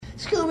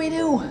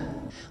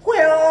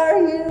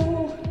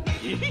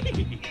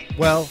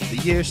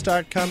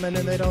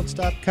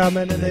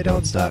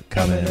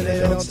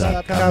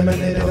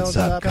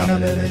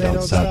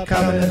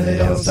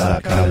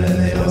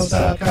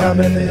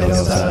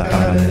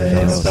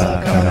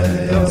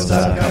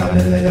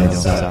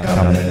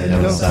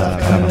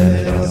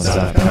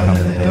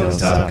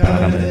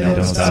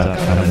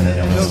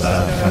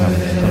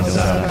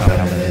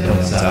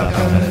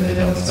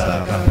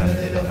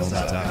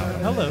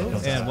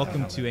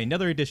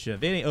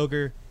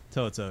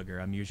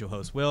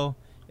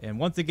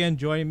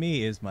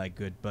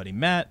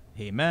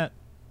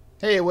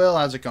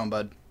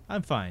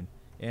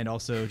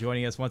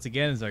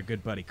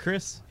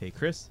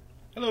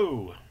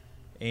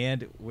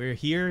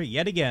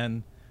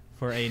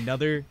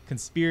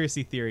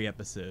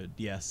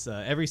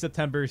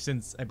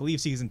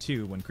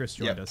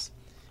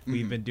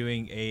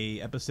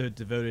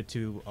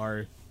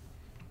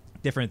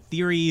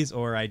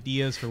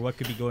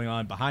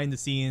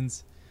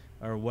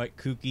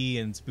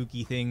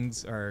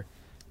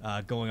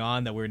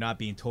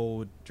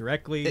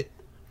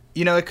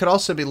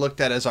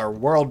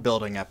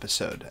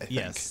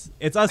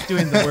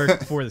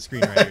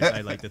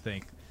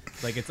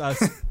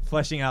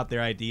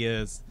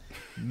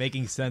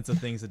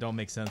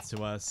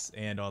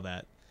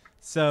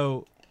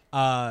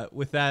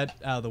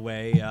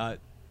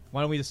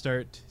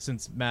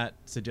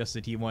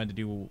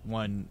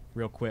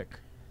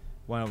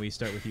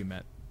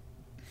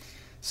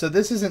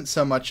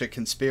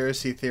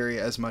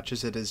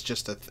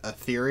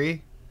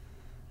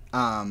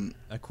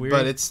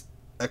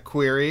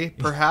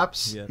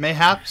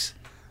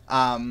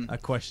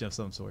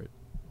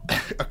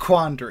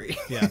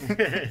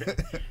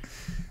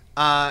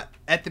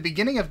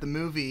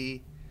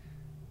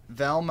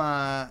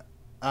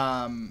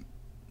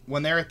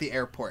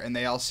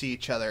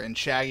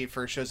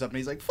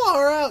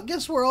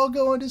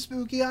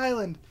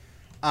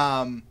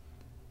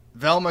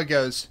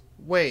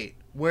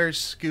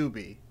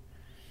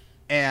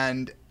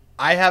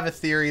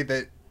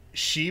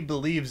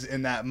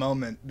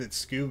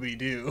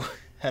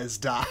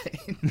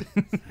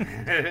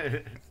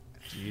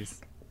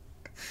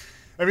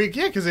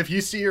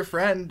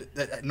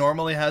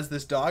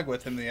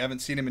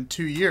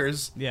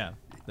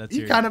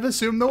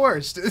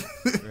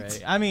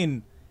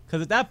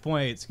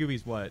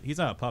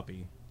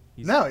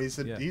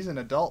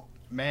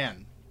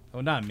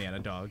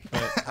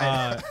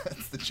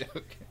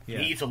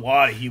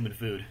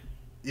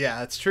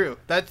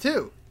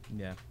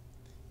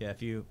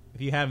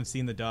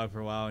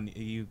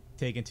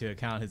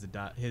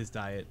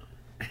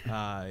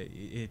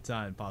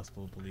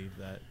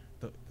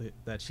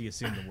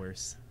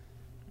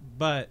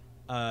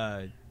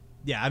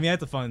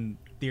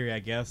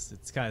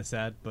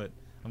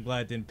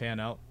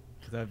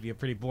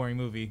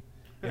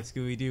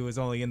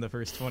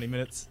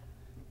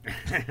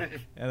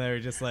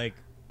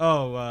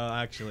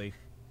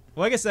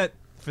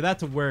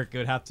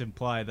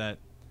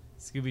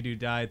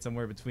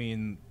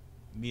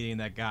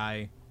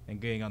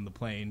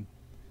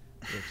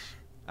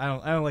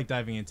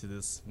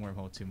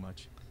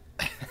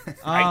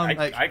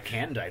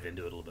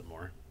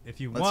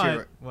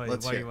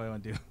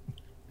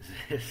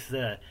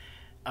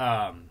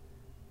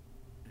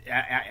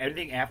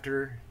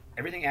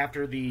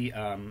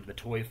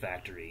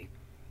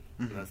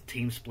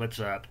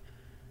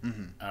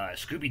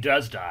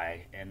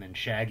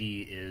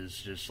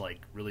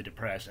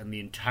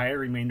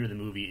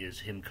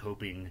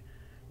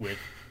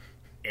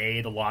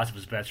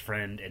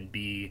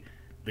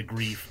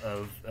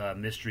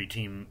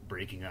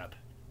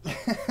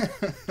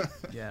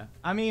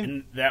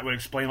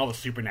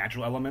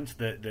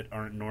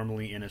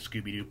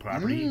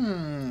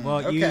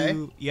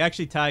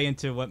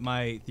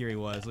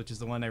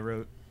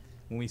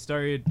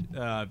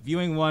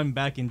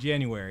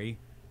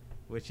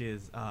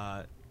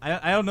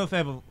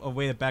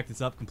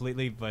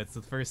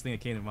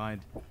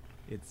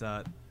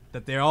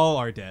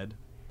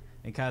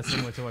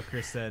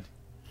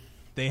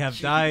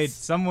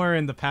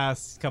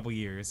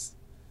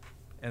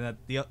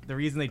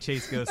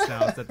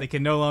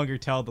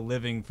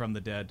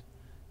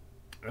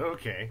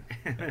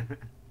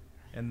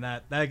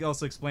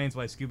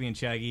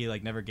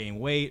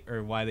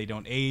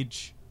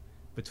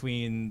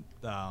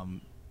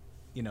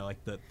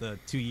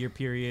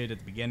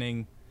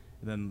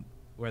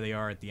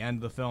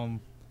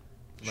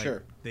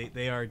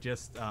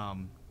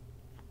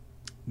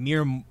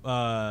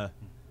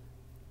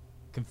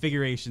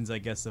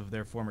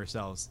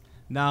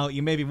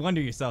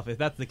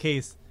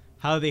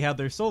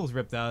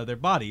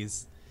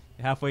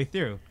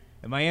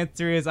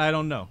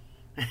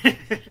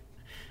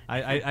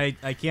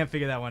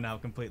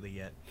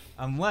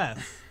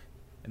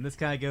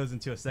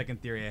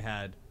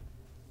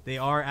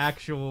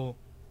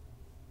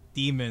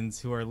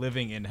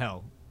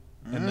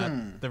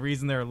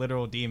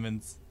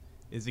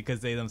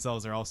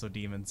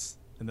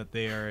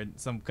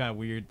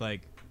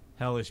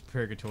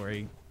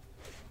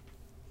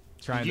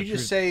trying Did to you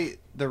just say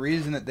the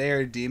reason that they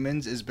are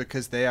demons is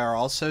because they are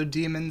also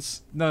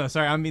demons? No,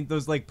 sorry. I mean,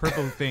 those like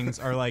purple things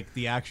are like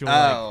the actual.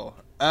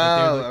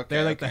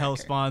 They're like the hell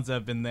spawns that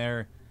have been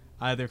there,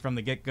 either from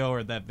the get go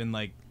or that have been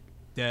like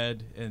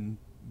dead and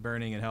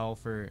burning in hell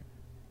for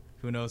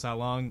who knows how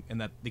long, and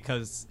that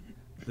because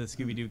the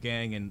Scooby-Doo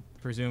gang and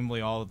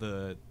presumably all of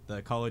the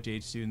college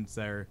age students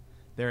that are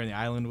there in the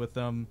island with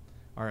them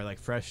are like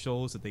fresh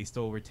souls, that they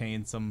still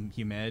retain some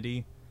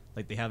humanity,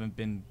 like they haven't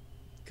been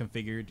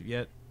configured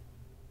yet.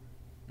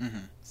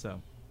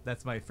 So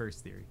that's my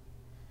first theory.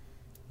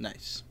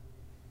 Nice.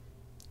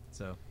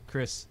 So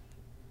Chris,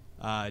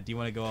 do you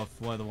want to go off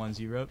one of the ones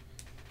you wrote?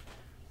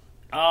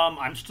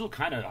 I'm still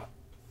kind of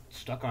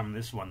stuck on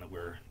this one that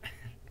we're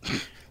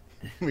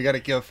We got to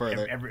go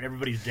further.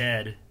 everybody's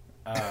dead.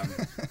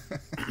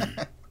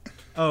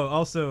 Oh,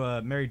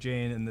 also, Mary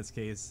Jane in this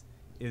case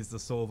is the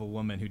soul of a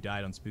woman who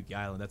died on Spooky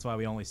Island. That's why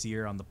we only see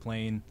her on the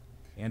plane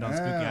and on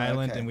Spooky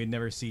Island, and we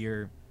never see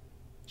her.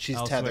 She's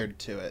elsewhere. tethered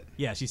to it.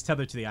 Yeah, she's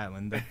tethered to the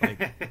island.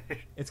 Like,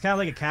 it's kind of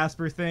like a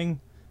Casper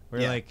thing,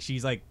 where like she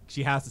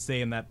has to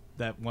stay in that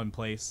one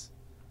place.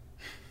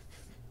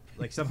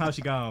 Like somehow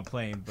she got on a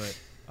plane, but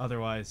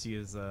otherwise she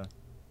is.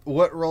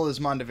 What role is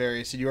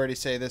Mondavarius? Did you already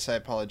say this? I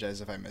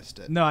apologize if I missed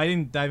it. No, I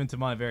didn't dive into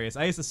Mondavarius.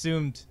 I just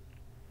assumed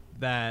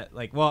that,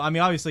 like, well, I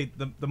mean, obviously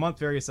the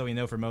Mondavarius that we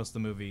know for most of the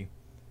movie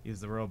is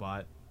the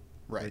robot,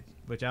 Right.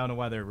 Which I don't know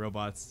why they're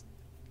robots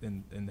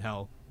in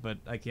hell, but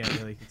I can't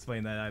really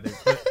explain that either.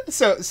 But,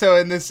 So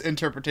in this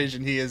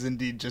interpretation, he is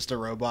indeed just a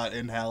robot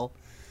in hell.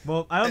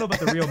 well, I don't know about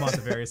the real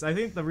Mondavarius. I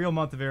think the real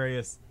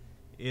Mondavarius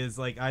is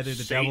like either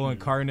the Satan. devil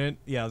incarnate.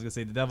 Yeah, I was gonna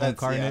say the devil That's-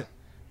 incarnate,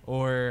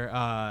 or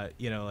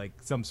like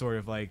some sort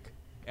of like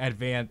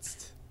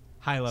advanced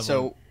high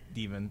level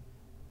demon.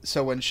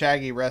 So when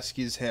Shaggy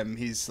rescues him,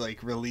 he's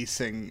like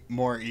releasing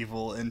more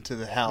evil into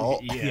the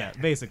hell. Yeah,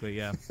 basically,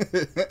 yeah.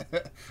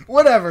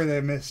 Whatever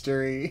the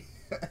mystery.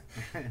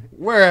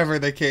 Wherever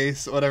the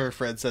case, whatever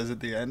Fred says at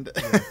the end.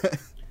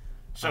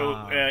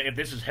 So if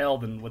this is hell,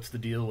 then what's the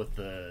deal with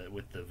the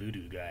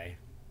voodoo guy?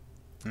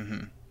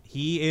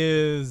 He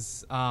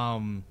is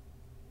some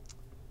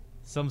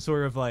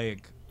sort of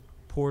like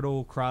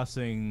portal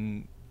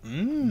crossing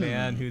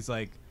man who's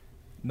like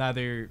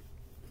neither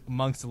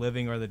amongst the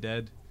living or the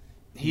dead.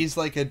 He's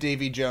like a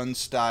Davy Jones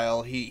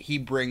style. He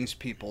brings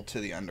people to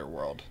the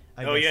underworld.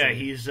 I Oh guess yeah,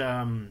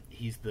 so.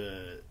 he's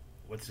the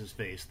what's his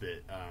face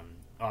that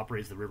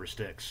operates the River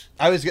Styx.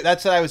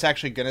 That's what I was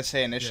actually gonna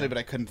say initially, Yeah. but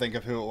I couldn't think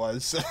of who it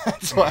was.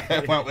 That's why I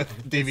went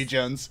with Davy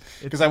Jones,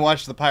 because I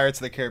watched the Pirates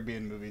of the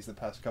Caribbean movies the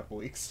past couple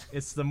weeks.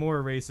 It's the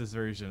more racist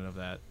version of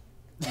that.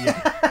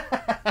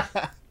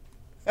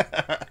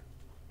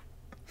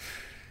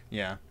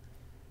 Yeah.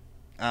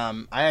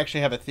 I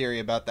actually have a theory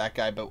about that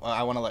guy, but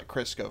I want to let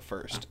Chris go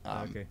first.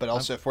 Okay. But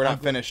also, if we're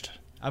not finished,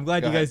 I'm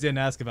glad Go you guys ahead. didn't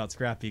ask about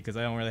Scrappy because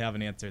I don't really have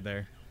an answer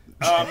there.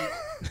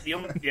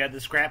 The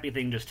Scrappy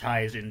thing just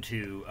ties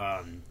into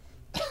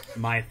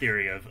my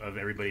theory of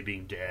everybody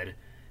being dead.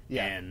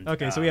 Yeah. And,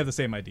 Okay, so we have the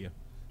same idea.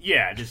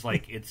 Yeah, just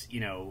like it's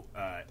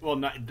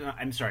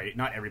I'm sorry,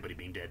 not everybody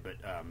being dead, but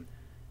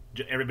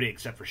everybody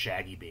except for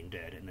Shaggy being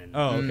dead, and then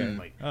Oh, okay.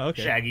 like Oh,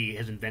 okay. Shaggy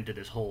has invented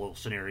this whole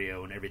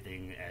scenario and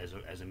everything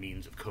as a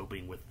means of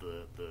coping with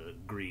the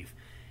grief,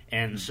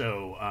 and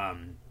so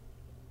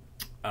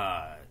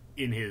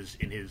in his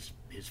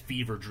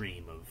fever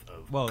dream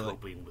of Well,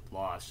 coping with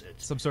loss,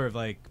 it's Some sort of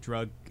like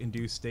drug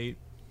induced state.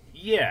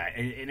 yeah,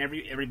 and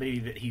everybody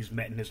that he's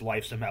met in his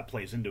life somehow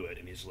plays into it,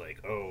 and he's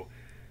like,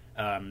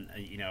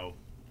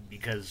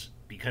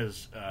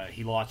 because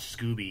he lost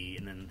Scooby,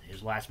 and then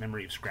his last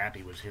memory of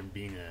Scrappy was him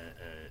being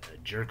a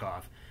jerk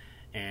off,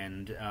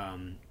 and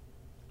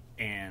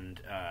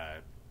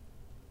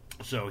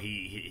so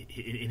he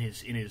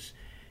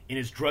in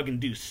his drug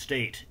induced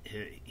state,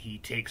 he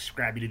takes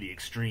Scrappy to the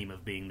extreme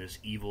of being this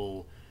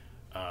evil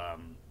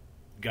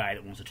guy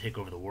that wants to take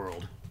over the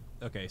world.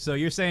 Okay, so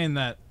you're saying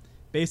that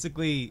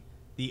basically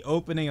the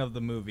opening of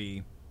the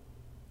movie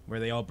where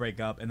they all break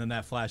up and then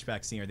that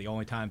flashback scene are the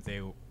only times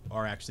they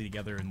are actually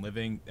together and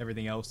living.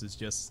 Everything else is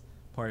just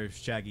part of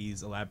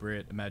Shaggy's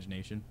elaborate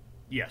imagination.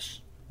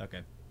 Yes.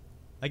 Okay.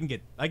 I can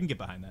get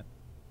behind that.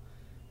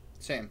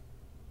 same.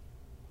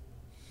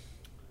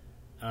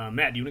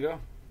 Matt, do you want to go?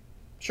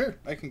 Sure,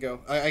 I can go.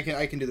 I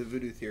can do the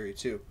voodoo theory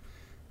too.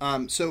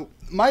 So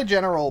my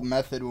general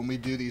method when we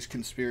do these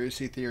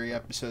conspiracy theory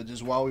episodes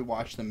is while we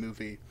watch the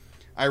movie,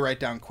 I write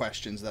down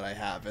questions that I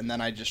have, and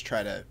then I just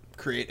try to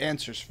create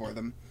answers for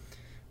them.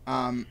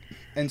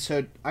 And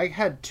so I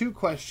had two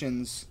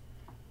questions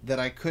that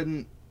I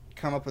couldn't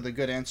come up with a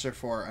good answer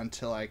for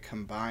until I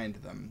combined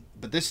them.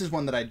 But this is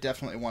one that I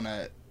definitely want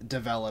to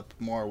develop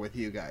more with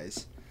you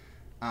guys.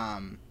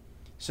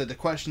 So the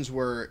questions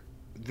were,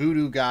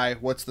 voodoo guy,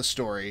 what's the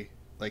story?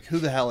 Like, who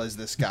the hell is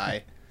this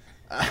guy?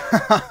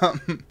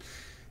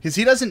 Because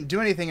he doesn't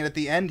do anything, and at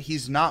the end,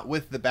 he's not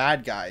with the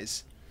bad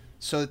guys.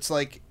 So it's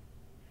like,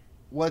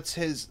 where's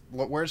his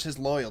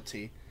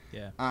loyalty?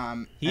 Yeah.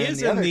 He and is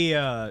the in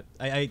other-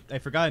 the I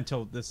forgot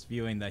until this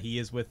viewing that he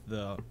is with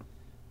the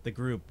the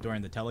group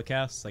during the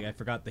telecast. Like I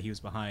forgot that he was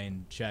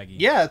behind Shaggy.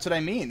 Yeah, that's what I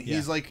mean. Yeah.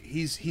 He's like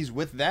he's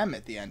with them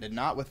at the end and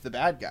not with the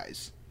bad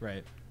guys.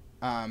 Right.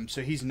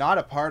 So he's not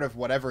a part of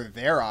whatever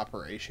their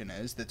operation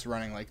is that's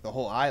running like the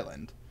whole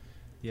island.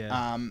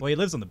 Yeah. Well, he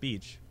lives on the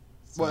beach.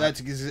 So Well, that's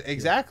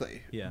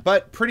exactly. Yeah.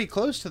 But pretty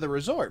close to the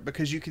resort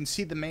because you can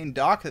see the main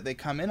dock that they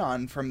come in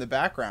on from the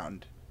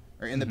background,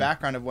 or in the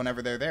background of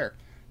whenever they're there.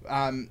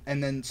 And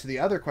then, so the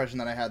other question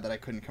that I had that I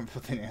couldn't come up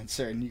with an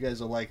answer, and you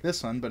guys will like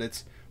this one, but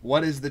it's,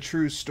 what is the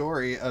true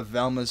story of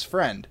Velma's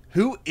friend?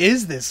 Who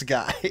is this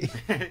guy?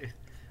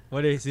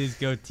 What is his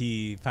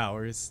goatee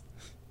powers?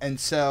 And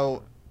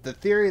so, the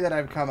theory that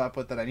I've come up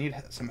with that I need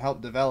some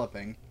help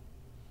developing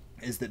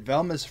is that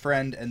Velma's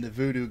friend and the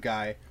voodoo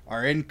guy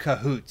are in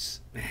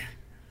cahoots.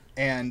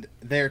 And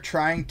they're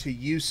trying to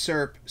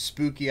usurp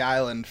Spooky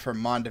Island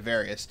from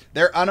Mondavarius.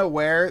 They're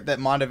unaware that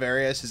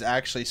Mondavarius is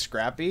actually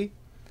Scrappy.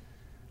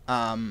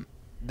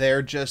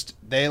 There's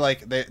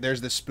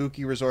the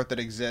spooky resort that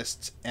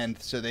exists, and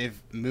so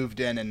they've moved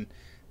in, and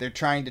they're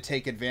trying to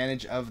take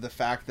advantage of the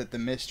fact that the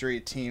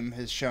mystery team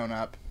has shown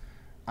up.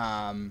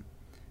 And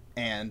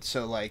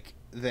so, like,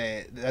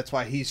 that's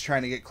why he's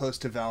trying to get close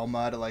to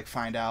Velma to, like,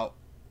 find out,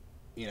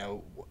 you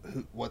know,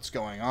 what's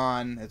going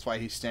on. That's why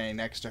he's standing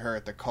next to her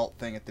at the cult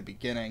thing at the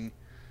beginning.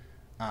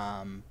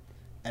 And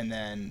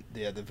then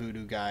the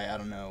voodoo guy, I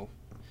don't know.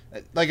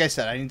 Like I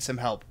said, I need some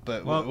help,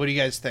 but Well, what do you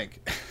guys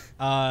think?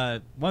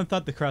 One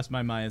thought that crossed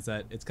my mind is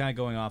that it's kind of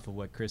going off of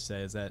what Chris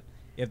said, is that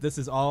if this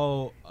is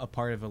all a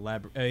part of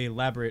a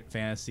elaborate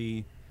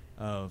fantasy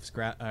of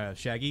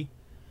Shaggy,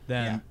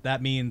 then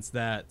that means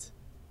that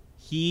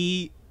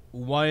he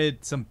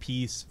wanted some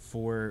peace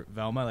for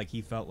Velma. Like,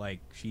 he felt like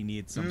she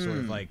needed some sort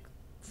of, like,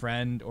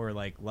 friend or,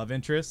 like, love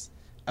interest.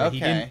 But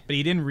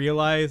he didn't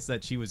realize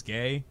that she was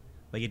gay.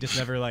 Like, it just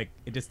never, like,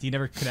 he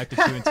never connected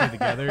two and two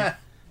together.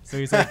 So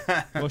he's like,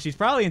 well, she's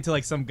probably into,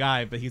 like, some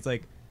guy, but he's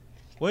like,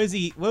 what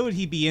would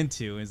he be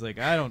into? And he's like,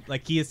 I don't,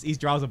 like, he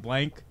draws a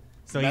blank.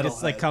 So he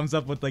just, like, comes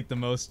up with, like, the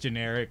most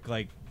generic,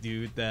 like,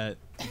 dude that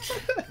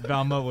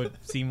Velma would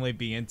seemingly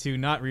be into,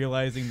 not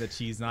realizing that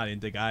she's not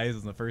into guys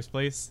in the first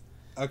place.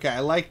 Okay, I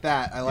like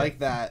that. I like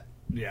that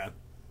Yeah.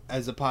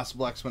 as a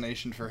possible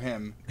explanation for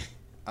him.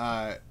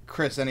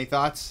 Chris, any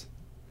thoughts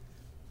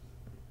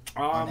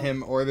on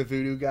him or the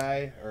voodoo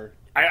guy? Or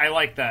I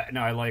like that.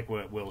 No, I like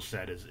what Will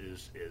said.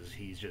 Is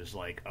he's just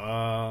like,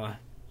 I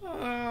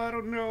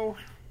don't know.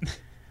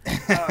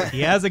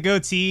 He has a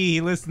goatee.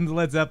 He listens to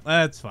Led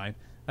Zeppelin. That's fine.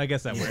 I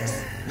guess that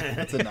works.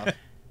 that's enough.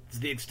 It's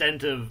the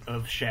extent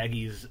of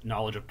Shaggy's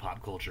knowledge of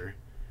pop culture.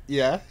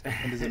 Yeah,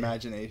 and his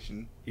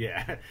imagination.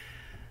 Yeah.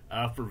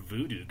 For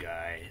Voodoo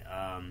Guy,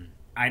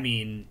 I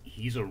mean,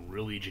 he's a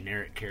really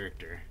generic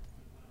character.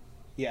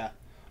 Yeah.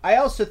 I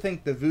also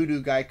think the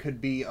voodoo guy could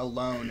be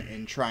alone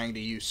in trying to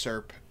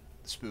usurp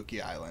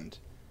Spooky Island.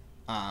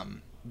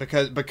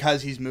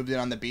 Because he's moved in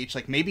on the beach.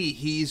 Like, maybe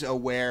he's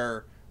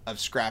aware of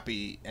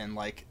Scrappy and,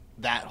 like,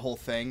 that whole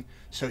thing.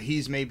 So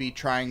he's maybe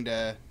trying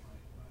to...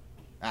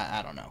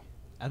 I don't know.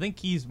 I think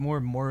he's more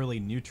morally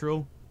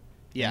neutral.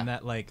 Yeah. In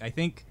that, like, I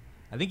think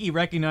he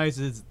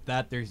recognizes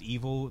that there's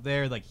evil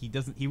there. Like,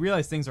 he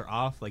realizes things are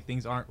off, like,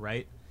 things aren't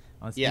right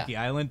on Spooky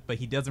Island, but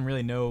he doesn't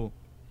really know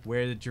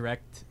where to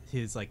direct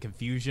his, like,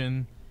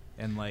 confusion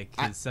and, like,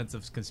 his sense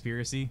of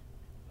conspiracy.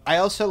 I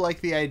also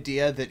like the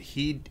idea that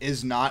he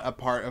is not a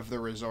part of the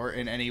resort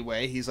in any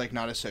way. He's, like,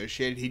 not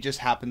associated. He just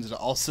happens to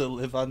also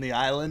live on the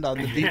island on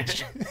the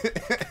beach.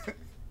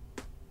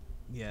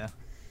 Yeah.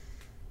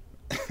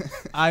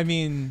 I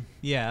mean,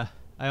 yeah.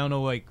 I don't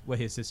know, like, what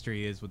his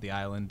history is with the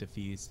island, if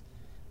he's...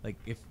 Like,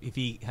 if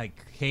he, like,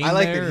 came there... I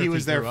like there, that he if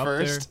was there grew up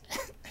first.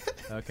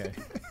 there. Okay.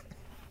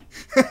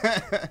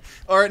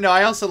 Or, no,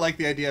 I also like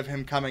the idea of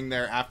him coming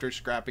there after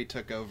Scrappy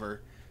took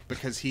over,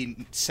 because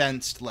he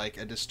sensed, like,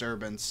 a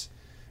disturbance.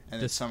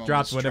 And Just someone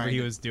dropped was whatever trying he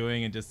to... was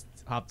doing and just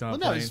hopped on a Well,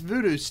 plane. no, it's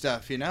voodoo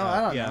stuff, you know?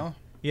 I don't yeah. know.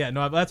 Yeah,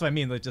 no, that's what I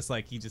mean. Like, just,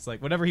 like, he just,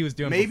 like, whatever he was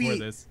doing Maybe-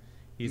 before this,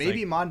 he's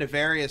Maybe like...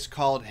 Mondavarius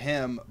called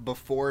him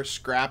before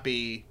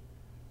Scrappy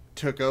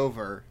took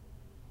over,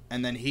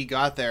 and then he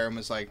got there and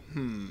was like,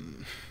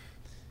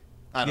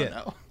 I don't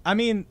know. I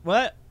mean,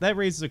 well, that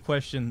raises a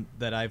question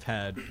that I've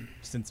had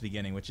since the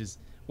beginning, which is,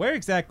 where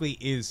exactly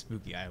is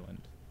Spooky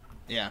Island?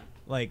 Yeah.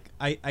 Like,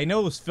 I know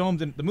it was filmed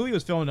the movie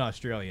was filmed in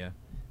Australia,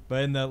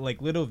 but in the,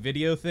 like, little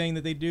video thing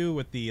that they do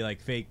with the, like,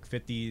 fake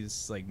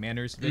 50s, like,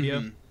 manners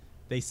video,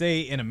 they say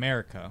in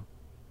America,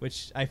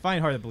 which I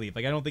find hard to believe.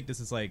 Like, I don't think this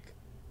is, like,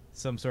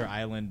 some sort of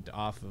island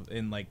off of,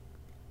 in, like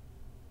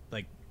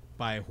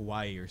by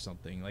Hawaii or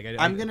something. Like,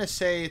 I'm going to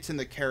say it's in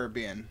the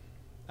Caribbean.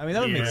 I mean,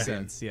 that would make Yeah.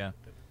 sense, yeah.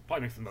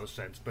 Probably makes the most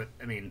sense, but,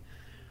 I mean,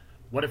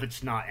 what if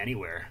it's not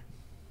anywhere?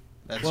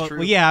 That's Well, true.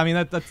 well, yeah, I mean,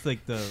 that's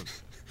like the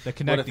What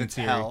connecting if it's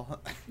theory. hell?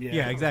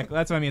 Yeah, exactly.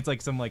 That's what I mean. It's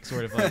like some, like,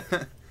 sort of, like...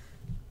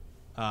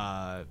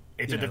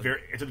 It's you at the know,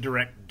 it's at the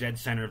direct dead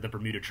center of the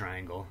Bermuda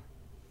Triangle.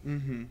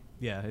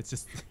 yeah, it's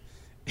just...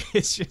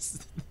 It's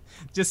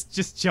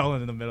just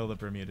chilling in the middle of the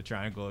Bermuda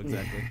Triangle,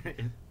 exactly.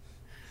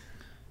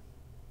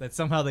 That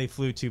somehow they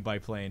flew to by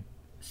plane.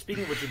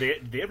 Speaking of which,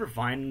 did they ever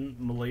find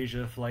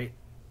Malaysia flight?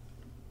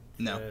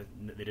 No.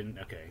 They didn't.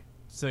 Okay.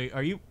 So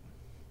are you,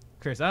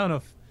 Chris? I don't know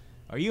if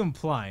are you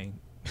implying?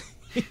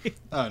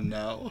 Oh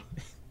no.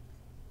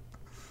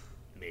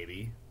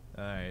 Maybe.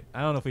 All right,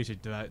 I don't know if we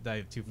should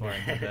dive too far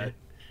into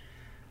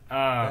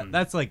that.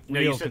 That's like no,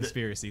 you real said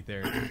conspiracy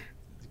theory.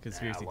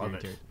 Conspiracy I love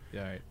theory. it.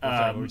 Yeah, all right.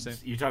 Sorry, what were you saying?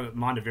 You talk about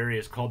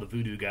Mondaveri called the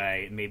voodoo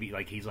guy. Maybe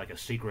like he's like a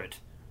secret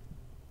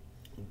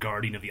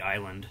guardian of the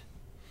island.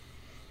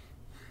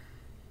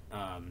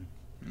 And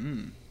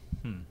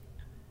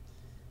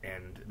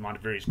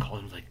Mondaveri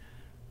calls him like,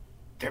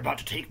 they're about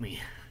to take me.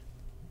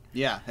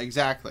 Yeah,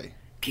 exactly.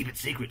 Keep it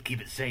secret.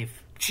 Keep it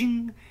safe.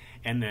 Ching.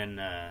 And then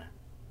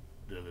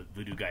the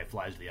voodoo guy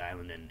flies to the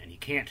island, and he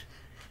can't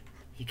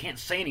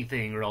say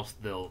anything, or else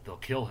they'll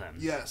kill him.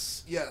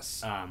 Yes.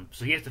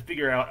 So he has to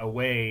figure out a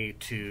way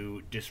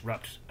to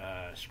disrupt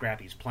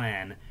Scrappy's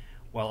plan,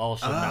 while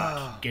also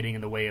not getting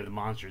in the way of the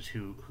monsters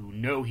who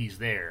know he's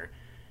there.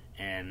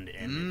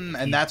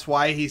 And that's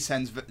why he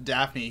sends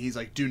Daphne. He's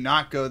like, do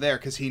not go there,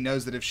 because he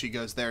knows that if she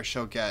goes there,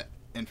 she'll get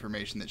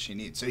information that she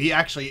needs. So he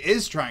actually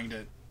is trying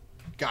to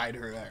guide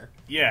her there.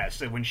 Yeah,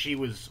 so when she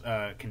was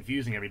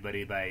confusing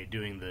everybody by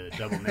doing the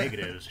double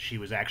negatives, she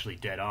was actually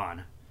dead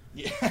on.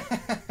 Yeah.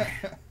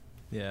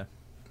 Yeah.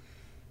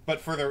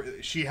 But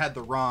she had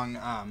the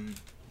wrong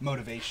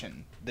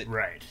motivation that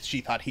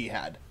she thought he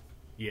had.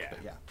 Yeah. But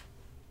yeah.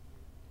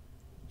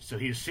 So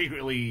he's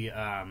secretly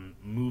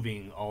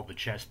moving all the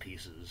chess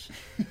pieces.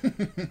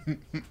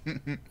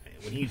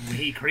 when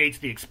he creates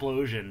the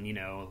explosion,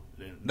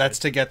 that's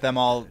to get them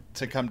all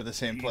to come to the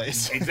same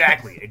place.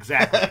 Exactly.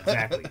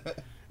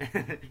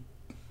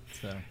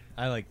 So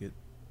I like it.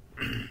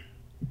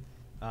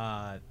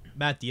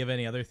 Matt, do you have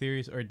any other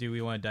theories, or do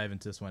we want to dive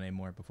into this one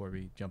anymore before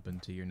we jump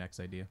into your next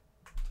idea?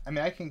 I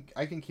mean,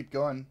 I can keep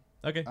going.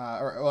 Okay.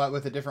 Or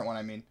with a different one,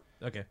 I mean.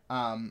 Okay.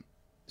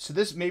 So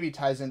this maybe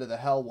ties into the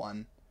hell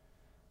one,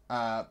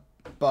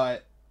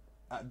 but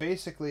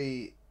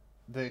basically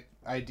the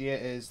idea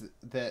is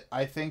that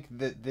I think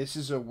that this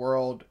is a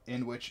world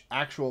in which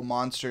actual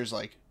monsters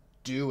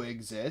do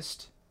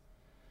exist.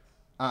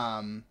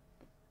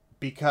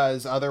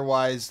 Because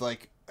otherwise,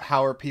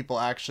 how are people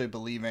actually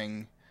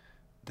believing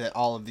that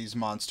all of these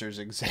monsters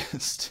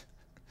exist?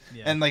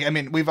 Yeah. And I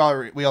mean, we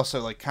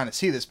also kind of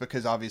see this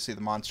because obviously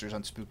the monsters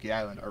on Spooky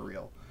Island are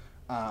real.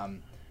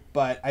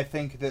 But I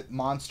think that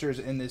monsters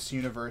in this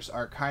universe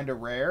are kind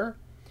of rare,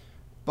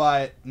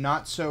 but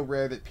not so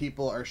rare that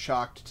people are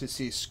shocked to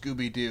see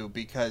Scooby-Doo,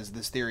 because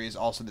this theory is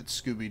also that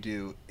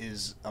Scooby-Doo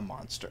is a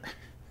monster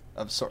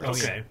of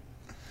sorts. Okay.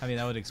 I mean,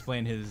 that would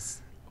explain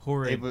his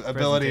horrid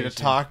ability to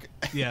talk.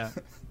 Yeah.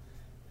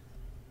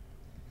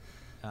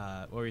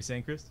 What were you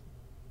saying, Chris?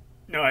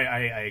 No, I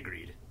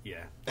agreed.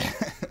 Yeah.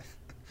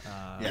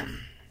 Yeah.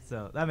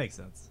 So that makes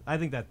sense. I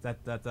think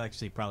that's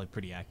actually probably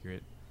pretty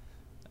accurate.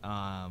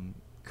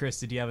 Chris,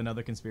 did you have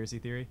another conspiracy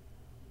theory?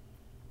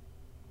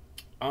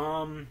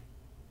 I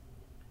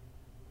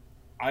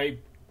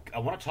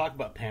want to talk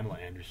about Pamela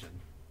Anderson.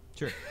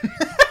 Sure.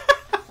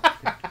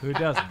 Who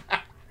doesn't?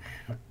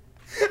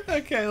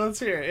 Okay, let's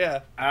hear it.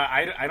 Yeah.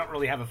 I don't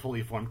really have a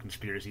fully formed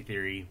conspiracy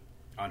theory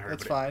on her.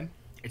 That's fine.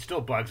 It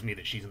still bugs me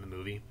that she's in the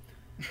movie.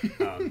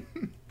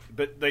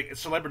 But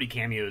celebrity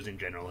cameos in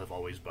general have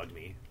always bugged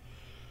me.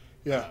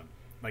 Yeah.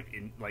 I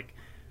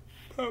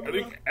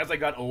think as I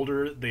got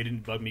older, they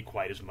didn't bug me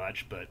quite as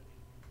much. But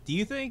do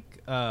you think?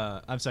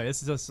 I'm sorry.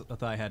 This is just a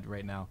thought I had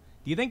right now.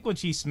 Do you think when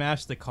she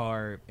smashed the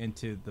car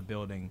into the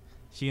building,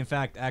 she in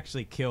fact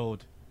actually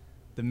killed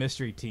the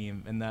mystery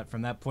team, and that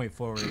from that point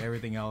forward,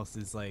 everything else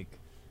is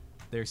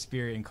their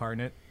spirit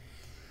incarnate?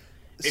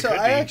 So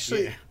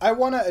I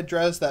want to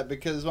address that,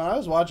 because when I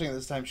was watching it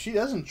this time, she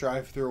doesn't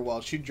drive through a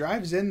wall. She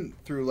drives in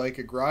through a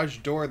garage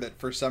door that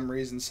for some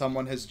reason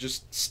someone has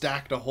just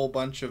stacked a whole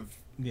bunch of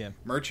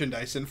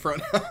merchandise in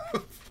front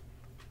of.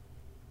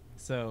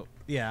 So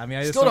yeah, I mean,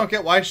 I still don't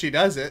get why she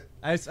does it.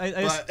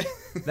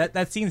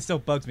 That scene still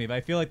bugs me, but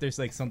I feel like there's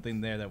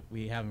something there that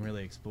we haven't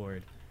really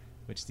explored,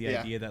 which is the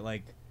idea that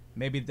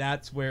maybe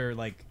that's where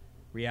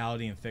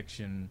reality and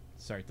fiction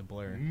start to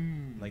blur.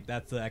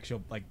 That's the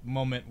actual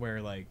moment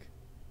where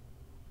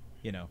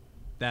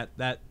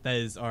that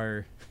is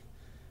our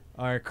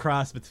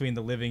cross between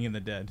the living and the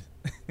dead.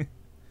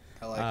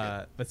 I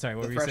like it. But sorry,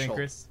 what were you saying,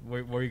 Chris?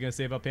 What were you going to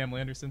say about Pamela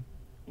Anderson?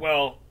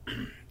 Well,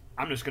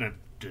 I'm just going to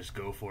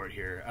go for it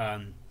here.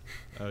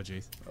 Oh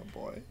jeez. Oh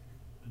boy.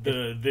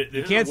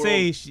 You can't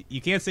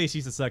say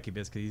she's a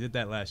succubus, because he did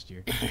that last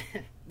year.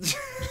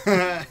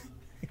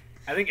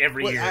 I think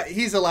every year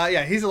he's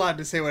allowed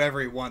to say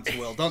whatever he wants.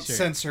 Will, don't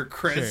censor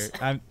Chris.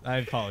 Sure. I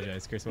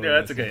apologize, Chris. No,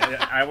 that's okay.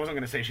 I wasn't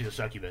going to say she's a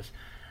succubus,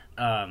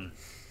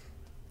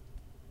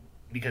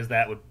 because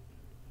that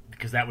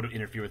would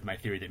interfere with my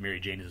theory that Mary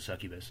Jane is a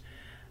succubus.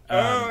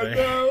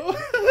 No.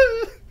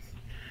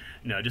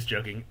 No, just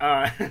joking.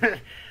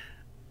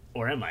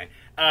 Or am I?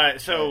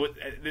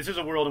 This is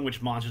a world in which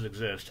monsters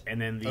exist,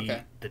 and then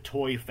the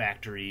toy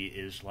factory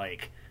is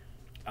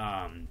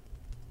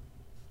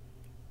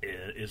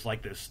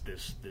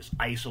this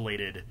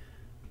isolated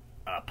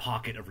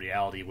pocket of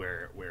reality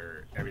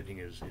where everything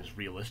is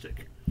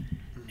realistic.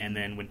 And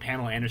then when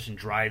Pamela Anderson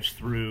drives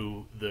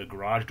through the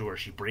garage door,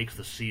 she breaks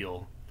the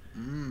seal.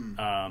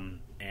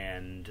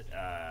 And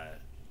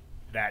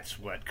that's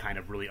what kind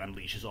of really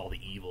unleashes all the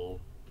evil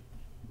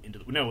into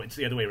the... No, it's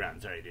the other way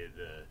around. Sorry,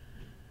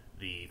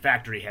 the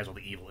factory has all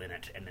the evil in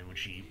it, and then when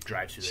she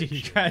drives through She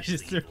it,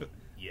 drives through. evil.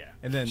 Yeah.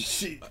 And then,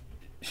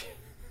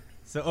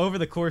 so over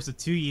the course of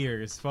 2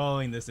 years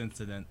following this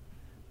incident,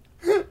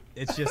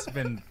 it's just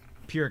been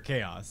pure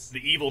chaos.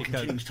 The evil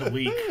continues to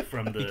leak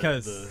from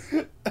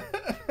the...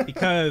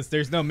 Because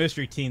there's no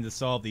mystery team to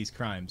solve these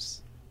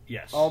crimes.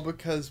 Yes. All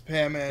because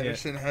Pam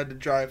Anderson had to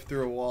drive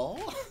through a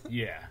wall.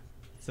 Yeah.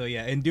 So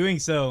yeah, in doing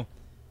so,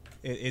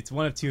 it's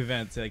one of two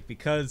events. Like,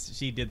 because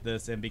she did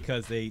this and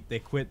because they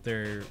quit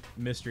their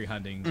mystery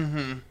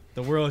hunting,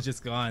 the world's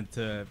just gone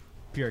to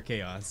pure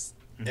chaos.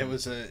 It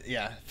was a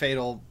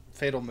fatal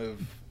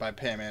move by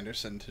Pam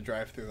Anderson to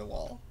drive through the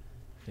wall.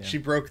 Yeah. She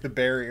broke the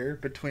barrier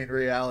between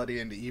reality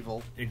and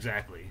evil.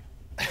 Exactly.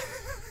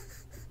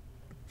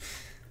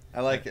 I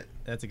like it.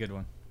 That's a good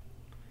one.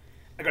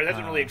 It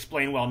doesn't really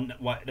explain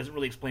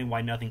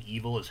why nothing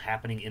evil is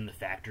happening in the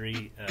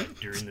factory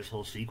during this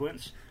whole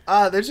sequence.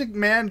 There's a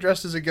man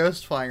dressed as a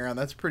ghost flying around.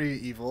 That's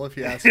pretty evil, if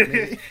you ask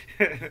me.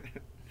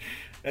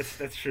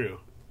 That's true.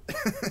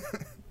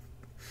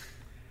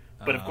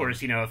 But of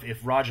course, if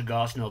Roger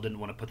Gosnell didn't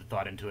want to put the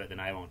thought into it, then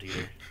I won't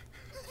either.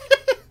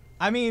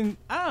 I mean,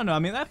 I don't know. I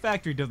mean, that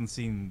factory doesn't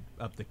seem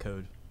up to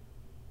code,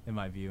 in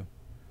my view.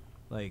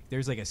 Like,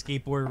 there's like a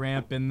skateboard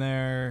ramp in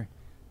there.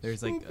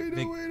 There's like a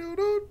big...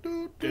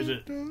 There's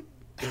a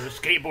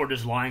skateboard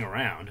just lying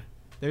around.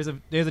 There's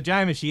a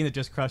giant machine that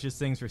just crushes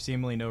things for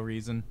seemingly no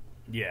reason.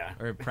 Yeah.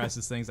 Or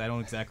presses things. I don't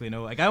exactly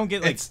know. Like, I don't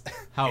get, like,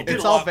 how...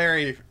 It's all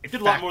very... It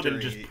did a lot more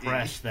than just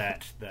press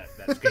that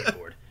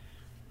skateboard.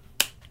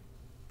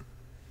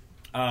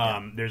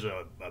 There's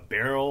a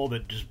barrel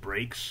that just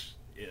breaks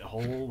a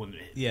hole when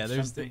it hits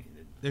something.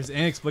 There's an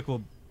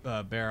inexplicable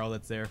barrel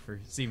that's there for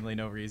seemingly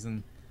no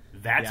reason.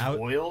 That's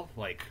oil?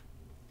 Like...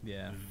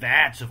 Yeah.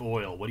 Vats of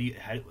oil. What do you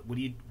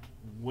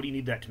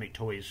need that to make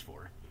toys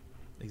for?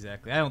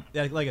 Exactly. I don't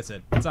like I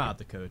said, it's not up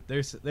to code.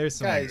 There's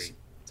some Guys,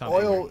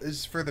 oil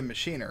is for the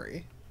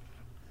machinery.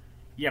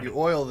 Yeah, you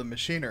oil the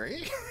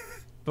machinery.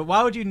 But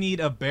why would you need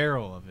a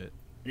barrel of it?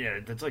 Yeah,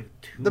 that's like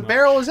too The much.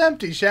 barrel is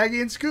empty. Shaggy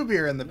and Scooby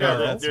are in the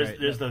barrel. that's right.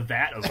 There's the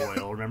vat of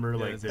oil. Remember,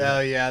 like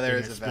there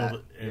is a vat.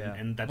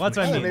 And that's Well, that's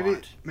what I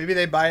mean. Maybe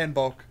they buy in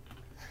bulk.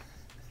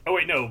 Oh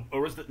wait, no.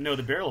 Or was the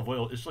barrel of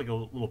oil? It's like a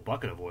little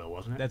bucket of oil,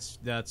 wasn't it?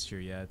 That's true.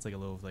 Yeah, it's like a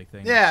little thing.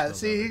 Yeah.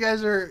 See, you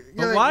guys are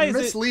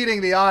misleading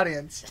the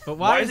audience. But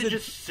why is it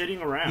just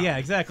sitting around? Yeah,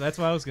 exactly. That's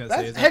what I was gonna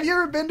say. Have you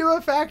ever been to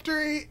a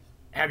factory?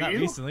 Have Not you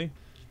recently?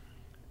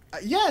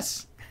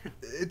 Yes.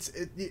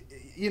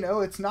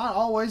 It's not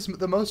always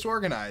the most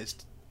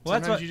organized. Well,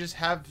 Sometimes you just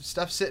have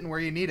stuff sitting where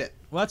you need it.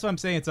 Well, that's what I'm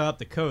saying. It's up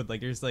to code. Like,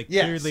 there's like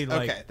Yes. clearly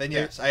like Okay. Then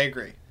yes, I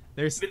agree.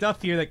 There's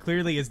stuff here that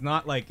clearly is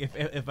not like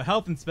if a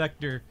health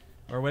inspector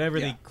or whatever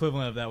the Yeah.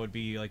 equivalent of that would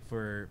be like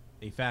for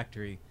a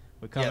factory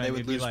would come in, they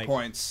would it'd be lose like,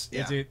 points.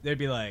 Yeah. They'd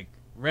be like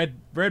red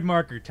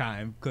marker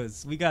time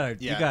because we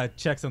gotta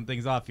check some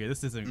things off here.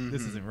 This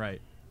isn't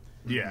right.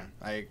 Yeah.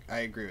 I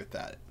agree with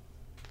that.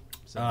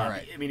 So, All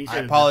right. I mean, he I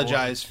said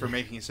apologize for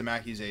making some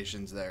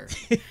accusations there.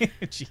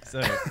 Jeez,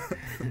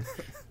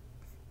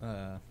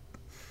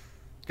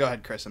 Go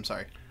ahead, Chris. I'm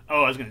sorry.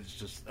 Oh, I was gonna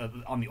just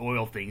on the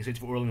oil thing. It's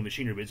for oiling the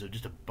machinery, but it's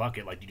just a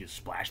bucket. Like you just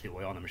splash the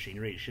oil on the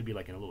machinery. It should be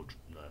like in a little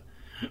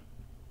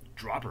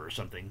dropper or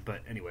something.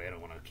 But anyway, I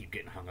don't want to keep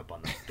getting hung up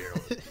on the barrel,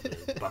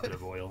 the bucket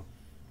of oil.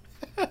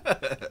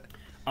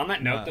 On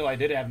that note, though, I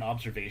did have an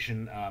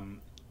observation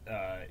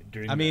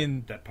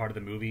during that part of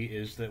the movie.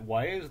 Is that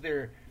why is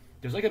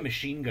there's like a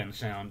machine gun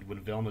sound when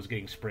Velma's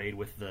getting sprayed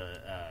with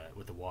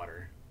the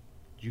water?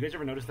 Did you guys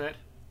ever notice that?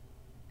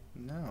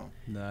 No.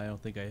 no, I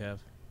don't think I have.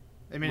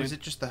 I mean, is it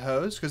just the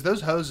hose? Because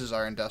those hoses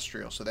are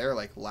industrial, so they're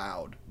like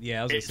loud.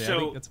 Yeah, I was gonna say I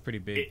think that's a pretty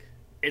big.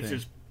 It's thing.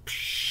 this,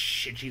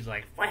 psh, and she's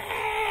like, what?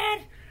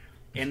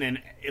 And then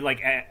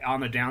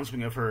on the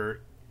downswing of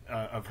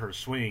her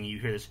swing, you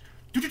hear this.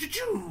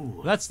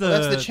 That's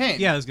the chain.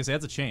 Yeah, I was gonna say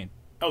that's a chain.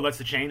 Oh, that's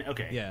the chain.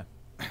 Okay. Yeah.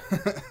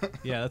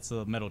 Yeah, that's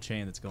the metal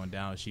chain that's going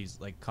down. She's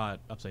like caught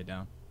upside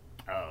down.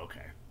 Oh,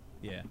 okay.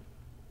 Yeah.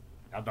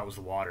 I thought that was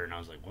the water, and I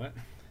was like, what?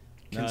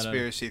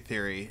 Conspiracy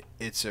theory.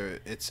 It's a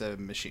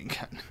machine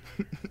gun.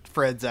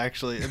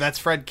 That's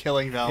Fred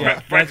killing Velma. Yeah,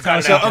 Fred's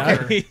that's got how it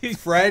out. okay.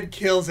 Fred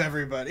kills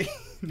everybody.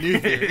 New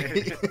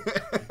theory.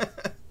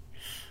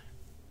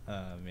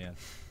 Man.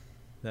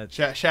 That's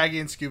Shaggy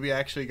and Scooby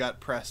actually got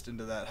pressed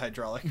into that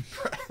hydraulic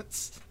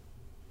press.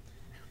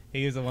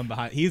 he was the one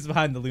behind. He's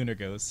behind the lunar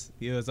ghost.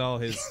 He was all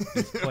his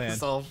plan.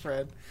 It's all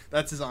Fred.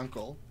 That's his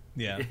uncle.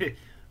 Yeah.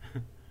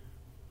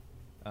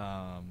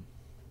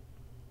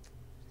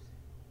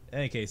 In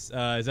any case,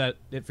 is that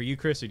it for you,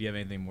 Chris, or do you have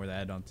anything more to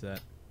add on to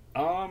that?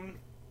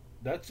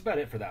 That's about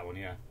it for that one.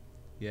 Yeah.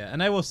 Yeah,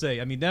 and I will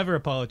say, I mean, never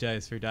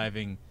apologize for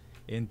diving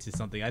into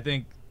something. I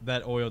think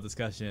that oil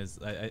discussion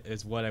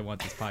is what I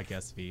want this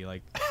podcast to be.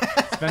 Like,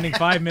 spending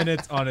 5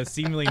 minutes on a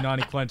seemingly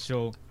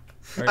non-sequential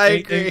or I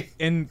agree.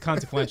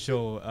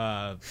 inconsequential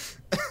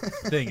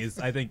thing is.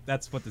 I think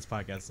that's what this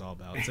podcast is all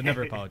about. So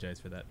never apologize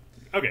for that.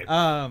 Okay.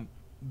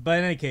 But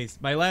in any case,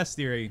 my last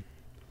theory,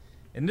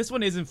 and this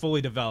one isn't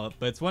fully developed,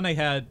 but it's one I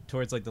had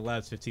towards like the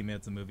last 15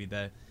 minutes of the movie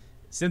that,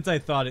 since I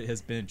thought it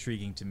has been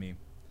intriguing to me,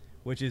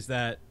 which is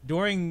that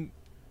during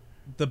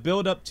the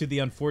build up to the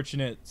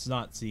unfortunate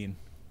snot scene,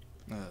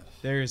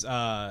 there's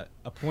a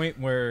point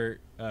where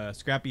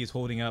Scrappy is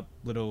holding up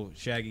little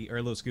Shaggy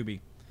or little Scooby,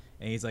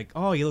 and he's like,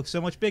 "Oh, he looks so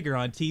much bigger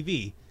on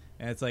TV."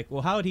 And it's like,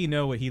 well, how would he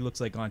know what he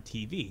looks like on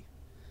TV?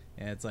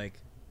 And it's like,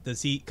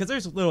 does he? Because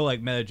there's little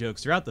like meta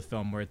jokes throughout the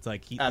film where it's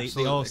like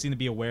they all seem to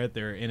be aware that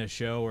they're in a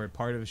show or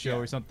part of a show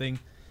or something.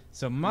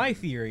 So my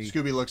theory,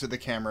 Scooby looks at the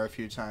camera a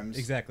few times.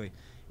 exactly,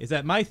 is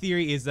that my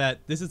theory is that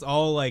this is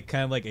all like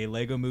kind of like a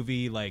Lego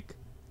Movie like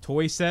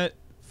toy set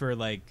for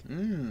like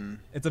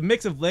it's a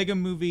mix of Lego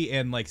Movie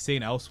and like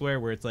Saint Elsewhere,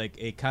 where it's like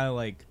a kind of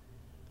like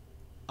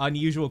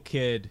unusual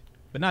kid,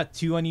 but not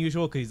too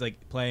unusual because he's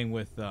like playing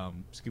with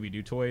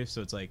Scooby-Doo toys,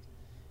 so it's like,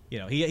 you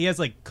know, he has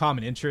like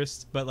common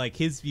interests, but like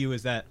his view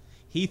is that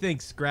he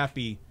thinks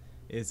Scrappy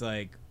is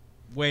like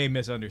way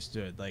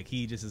misunderstood. Like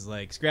he just is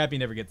like, Scrappy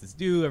never gets his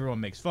due,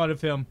 everyone makes fun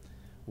of him.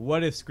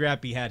 What if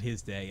Scrappy had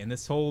his day? And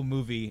this whole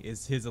movie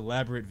is his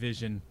elaborate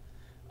vision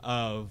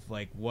of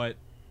like what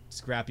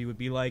Scrappy would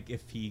be like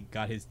if he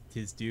got his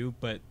due,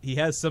 but he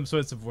has some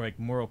sorts of like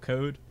moral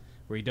code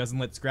where he doesn't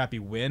let Scrappy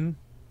win,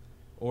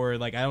 or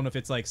like I don't know if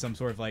it's like some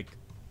sort of like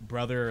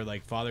brother or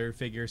like father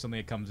figure or something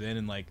that comes in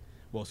and like,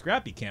 well,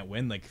 Scrappy can't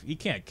win, like he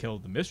can't kill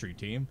the mystery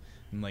team,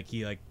 and like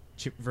he like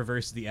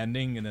reverses the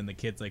ending, and then the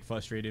kid's like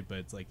frustrated, but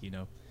it's like, you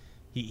know,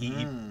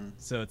 he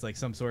so it's like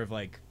some sort of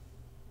like,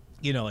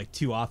 you know, like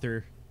two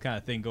author kind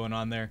of thing going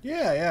on there.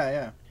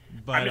 Yeah.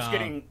 But I'm just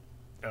getting.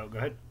 Oh, go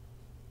ahead.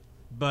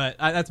 But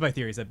that's my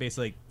theory, is that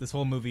basically this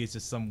whole movie is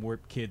just some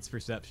warped kid's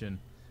perception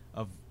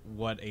of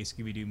what a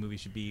Scooby-Doo movie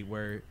should be,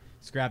 where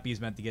Scrappy is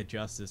meant to get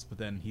justice, but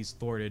then he's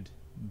thwarted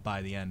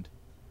by the end.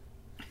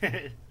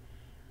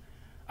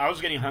 I was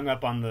getting hung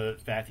up on the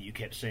fact that you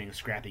kept saying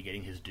Scrappy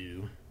getting his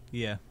due.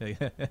 Yeah. I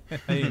didn't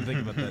even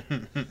think about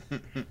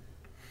that.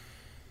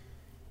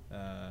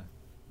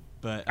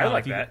 But I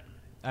like that.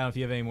 I don't know if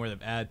you have any more to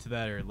add to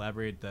that or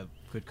elaborate that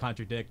could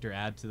contradict or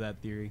add to that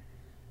theory.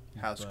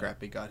 How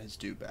Scrappy got his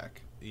due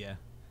back. Yeah.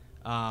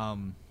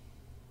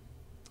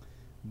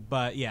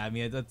 But yeah, I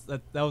mean, that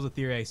was a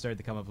theory I started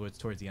to come up with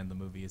towards the end of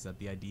the movie, is that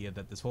the idea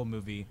that this whole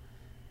movie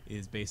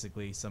is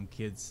basically some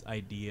kid's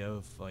idea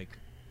of like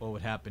what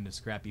would happen if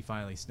Scrappy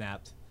finally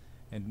snapped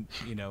and,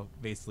 you know,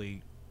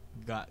 basically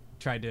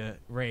tried to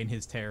rain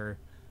his terror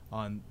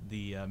on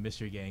the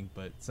mystery gang,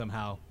 but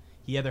somehow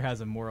he either has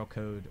a moral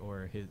code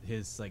or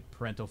his like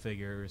parental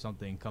figure or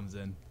something comes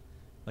in,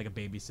 like a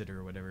babysitter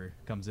or whatever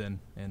comes in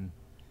and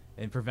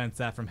prevents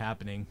that from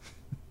happening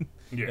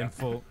in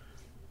full.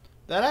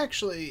 That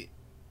actually,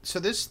 so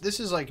this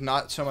is like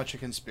not so much a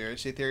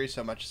conspiracy theory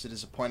so much as it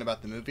is a point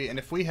about the movie. And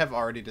if we have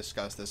already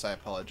discussed this, I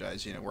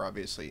apologize. You know, we're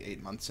obviously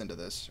 8 months into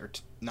this, or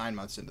 9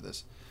 months into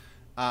this.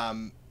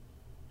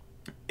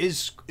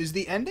 Is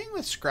the ending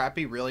with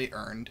Scrappy really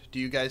earned, do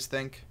you guys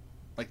think?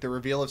 Like the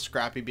reveal of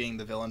Scrappy being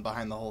the villain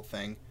behind the whole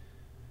thing.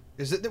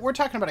 Is it that we're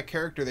talking about a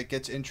character that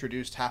gets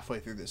introduced halfway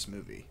through this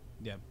movie?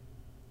 Yeah.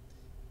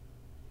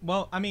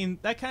 Well, I mean,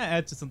 that kind of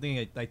adds to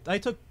something. I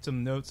took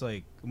some notes,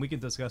 like, we can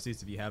discuss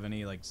these if you have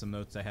any, like, some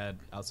notes I had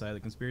outside of the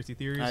conspiracy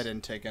theories. I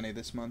didn't take any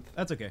this month.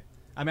 That's okay.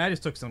 I mean, I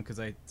just took some because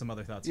some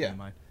other thoughts came to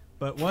mind.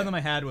 But one of them I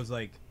had was,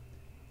 like,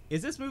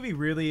 is this movie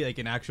really, like,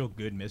 an actual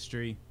good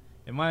mystery?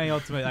 And my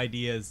ultimate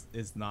idea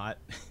is not.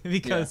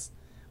 Because,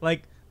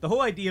 like, the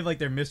whole idea of, like,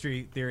 their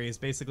mystery theory is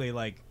basically,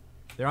 like,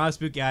 they're on a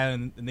spooky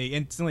island and they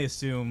instantly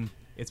assume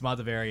it's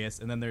Montevarius,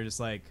 and then they're just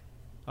like,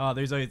 oh,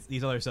 there's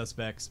these other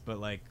suspects, but,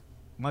 like,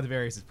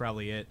 Montevarius is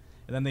probably it.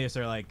 And then they just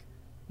are like,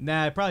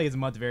 nah, it probably isn't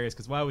Montevarius,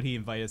 because why would he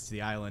invite us to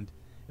the island?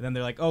 And then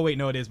they're like, oh, wait,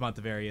 no, it is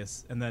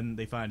Montevarius. And then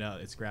they find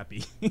out it's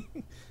Scrappy.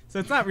 So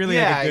it's not really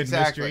like a good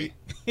mystery.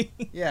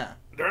 Yeah.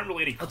 There aren't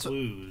really any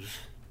clues.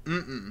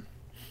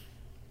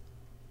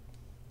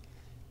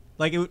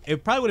 Like,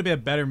 it probably would have been a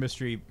better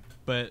mystery,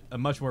 but a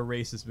much more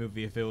racist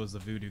movie if it was the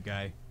voodoo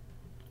guy.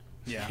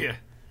 Yeah. Yeah.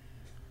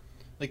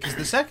 Like, because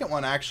the second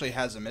one actually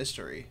has a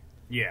mystery.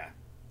 Yeah.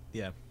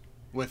 Yeah.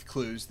 With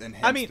clues and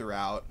hints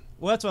throughout.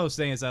 Well, that's what I was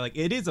saying, is that, like,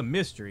 it is a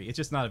mystery. It's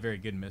just not a very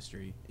good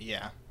mystery.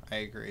 Yeah, I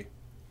agree.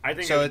 I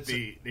think so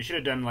they should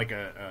have done, like,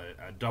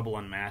 a double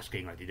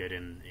unmasking like they did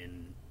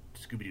in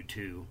Scooby-Doo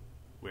 2,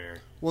 where...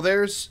 Well,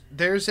 there's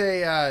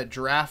a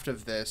draft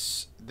of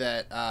this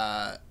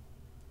that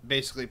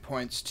basically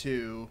points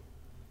to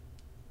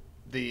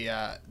the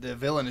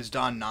villain is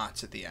Don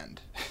Knotts at the end.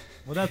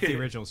 Well, that's the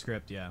original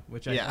script, yeah.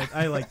 Which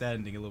I like that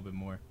ending a little bit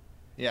more.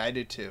 Yeah, I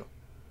do too.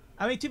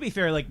 I mean, to be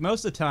fair, like,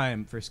 most of the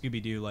time for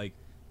Scooby-Doo, like,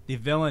 the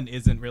villain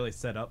isn't really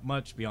set up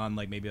much beyond,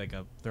 like, maybe, like,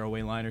 a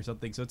throwaway line or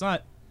something. So it's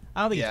not...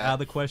 I don't think it's out of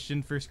the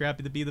question for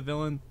Scrappy to be the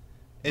villain.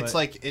 It's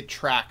like, it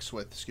tracks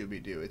with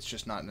Scooby-Doo. It's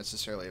just not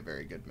necessarily a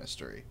very good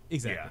mystery.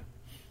 Exactly.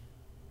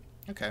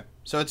 Okay.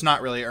 So it's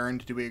not really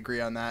earned. Do we agree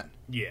on that?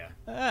 Yeah.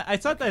 I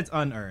thought that's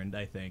unearned.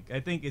 I think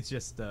it's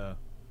just.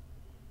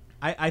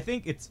 I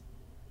think it's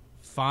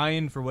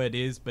fine for what it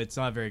is, but it's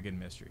not a very good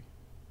mystery.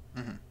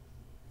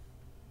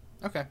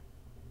 Okay.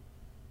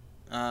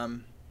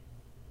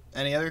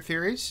 Any other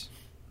theories?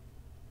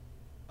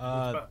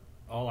 That's about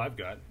all I've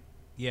got.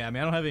 Yeah, I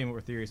mean, I don't have any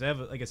more theories. I have,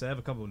 like I said, I have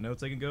a couple of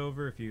notes I can go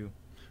over if you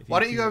Why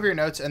don't you go over your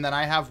notes, and then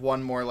I have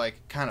one more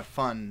like kind of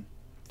fun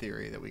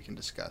theory that we can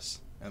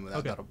discuss, and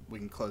we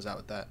can close out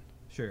with that.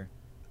 Sure.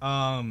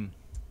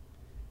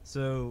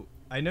 So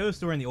I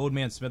noticed during the Old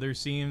Man Smithers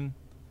scene,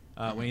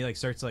 when he like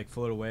starts to like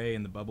float away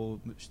in the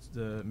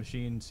the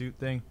machine suit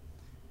thing,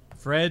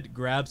 Fred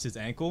grabs his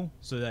ankle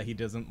so that he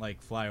doesn't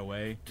like fly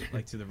away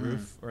like to the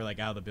roof or like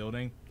out of the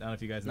building. I don't know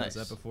if you guys noticed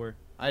that before.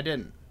 I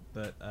didn't.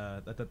 But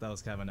I thought that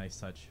was kind of a nice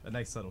touch, a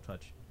nice subtle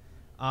touch.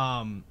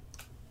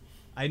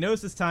 I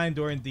noticed this time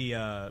during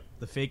the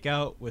fake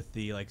out with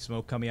the like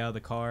smoke coming out of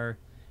the car,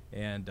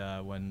 and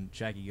when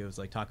Shaggy goes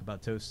like talk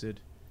about Toasted,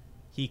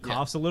 he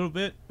coughs a little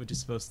bit, which is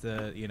supposed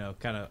to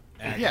kind of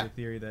add to the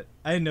theory that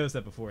I didn't notice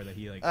that before, that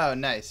he like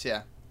nice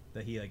that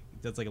he like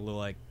does like a little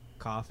like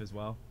cough as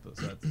well,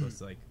 so that's supposed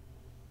to like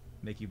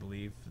make you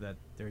believe that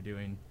they're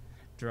doing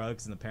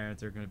drugs, and the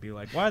parents are going to be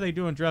like, why are they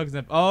doing drugs?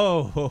 And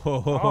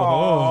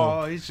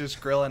he's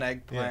just grilling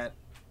eggplant.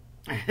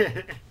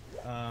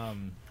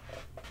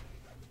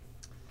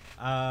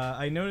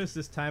 I noticed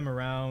this time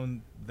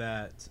around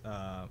that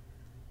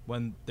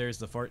when there's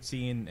the fart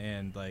scene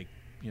and like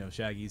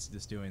Shaggy's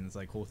just doing this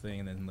like whole thing,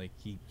 and then like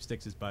he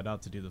sticks his butt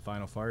out to do the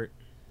final fart,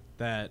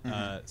 that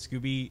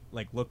Scooby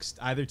like looks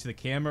either to the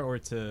camera or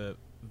to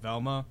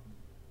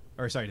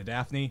to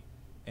Daphne,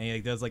 and he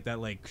like does like that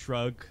like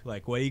shrug,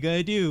 like what are you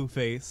gonna do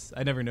face.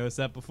 I never noticed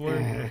that before.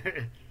 I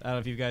don't know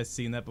if you guys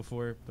seen that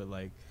before, but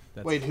like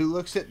that's... Wait, who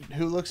looks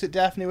at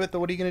Daphne with the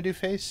what are you gonna do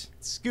face?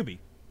 Scooby.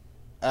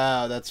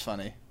 Oh, that's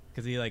funny.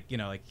 Because he like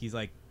he's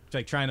like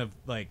trying to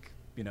like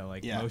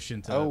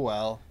motion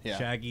to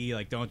Shaggy,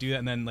 like don't do that,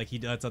 and then like he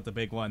lets out the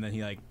big one, then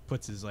he like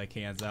puts his like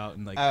hands out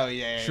and like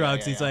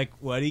shrugs. He's like,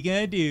 what are you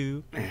gonna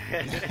do?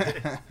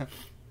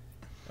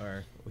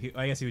 Or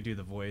I guess he would do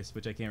the voice,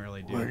 which I can't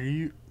really do. What are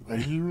you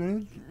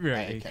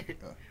right?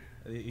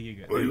 You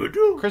good. What are you gonna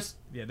do, Chris?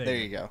 Yeah, there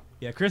you go.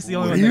 Yeah, Chris is the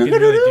only one that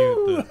can really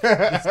do the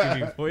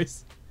Scooby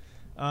voice.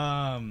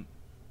 Oh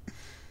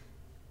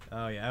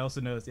yeah, I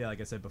also noticed. Yeah,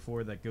 like I said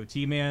before, that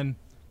Goatee Man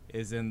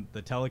is in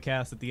the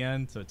telecast at the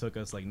end, so it took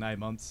us like 9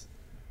 months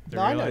to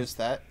realize. I noticed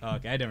that. Oh,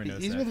 okay, I never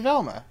noticed He's that. with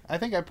Velma. I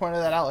think I pointed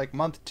that out like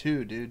month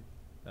 2, dude.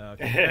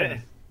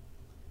 Okay.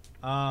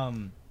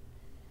 And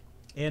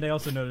I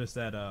also noticed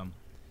that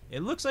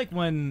it looks like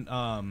when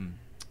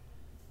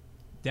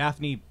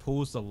Daphne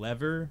pulls the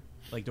lever,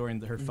 like during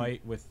her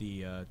fight with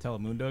the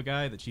Telemundo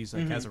guy, that she's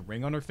like has a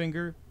ring on her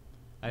finger.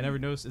 I never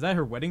noticed. Is that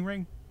her wedding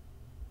ring?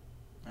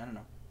 I don't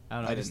know.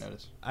 I didn't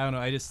notice. I don't know.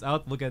 I'll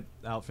have to look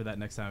out for that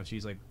next time.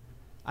 She's like,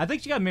 I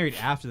think she got married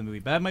after the movie,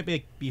 but that might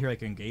be her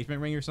like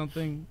engagement ring or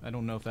something. I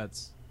don't know if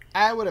that's.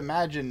 I would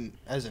imagine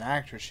as an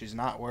actress, she's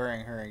not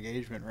wearing her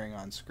engagement ring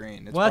on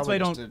screen. It's that's why I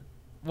just don't.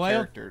 a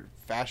character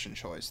fashion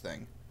choice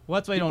thing. Well,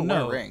 that's why people I don't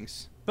know. wear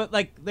rings. But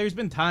like, there's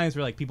been times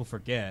where like people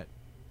forget.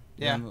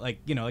 Yeah. And, like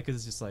like cause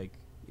it's just like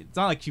it's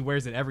not like she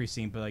wears it every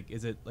scene, but like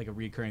is it like a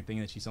recurring thing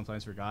that she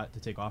sometimes forgot to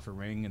take off her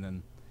ring, and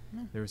then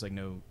there was like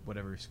no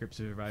whatever script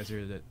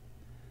supervisor that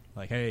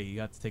like, hey, you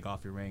got to take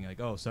off your ring. Like,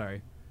 oh,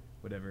 sorry,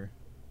 whatever.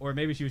 Or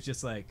maybe she was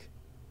just like,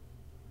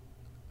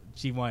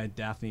 she wanted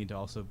Daphne to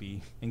also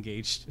be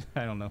engaged.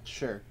 I don't know.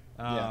 Sure.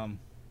 But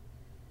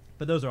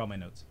those are all my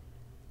notes.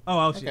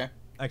 Oh,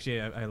 actually,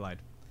 I lied.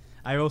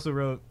 I also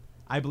wrote,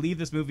 I believe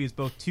this movie is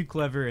both too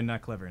clever and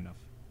not clever enough.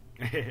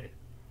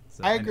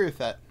 So, I agree with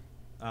that.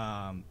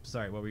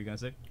 Sorry, what were you gonna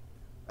say?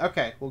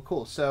 Okay, well,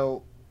 cool.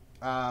 So,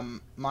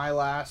 my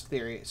last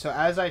theory. So,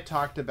 as I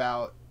talked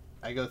about,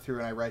 I go through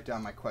and I write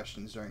down my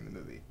questions during the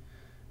movie.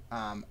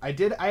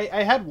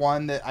 I had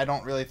one that I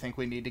don't really think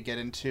we need to get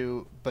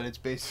into, but it's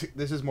basic.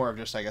 This is more of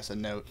just, I guess, a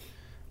note,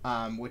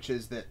 which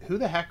is that who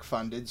the heck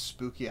funded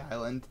Spooky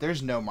Island?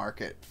 There's no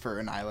market for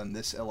an island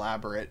this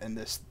elaborate and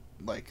this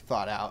like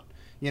thought out.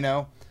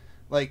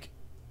 Like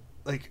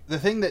the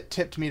thing that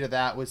tipped me to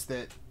that was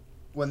that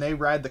when they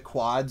ride the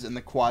quads and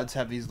the quads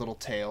have these little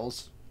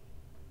tails,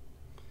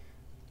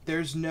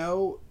 there's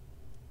no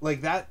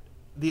like that.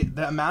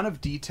 The amount of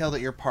detail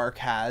that your park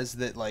has,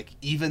 that like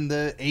even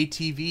the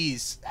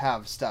ATVs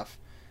have stuff.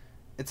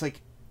 It's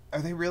like,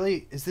 are they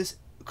really?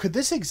 Could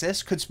this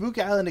exist? Could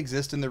Spooky Island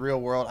exist in the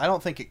real world? I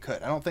don't think it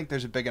could. I don't think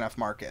there's a big enough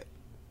market.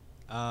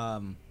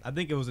 I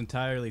think it was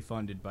entirely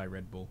funded by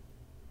Red Bull.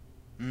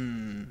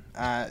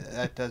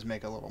 That does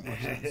make a little more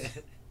sense.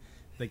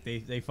 Like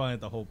they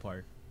funded the whole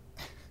park.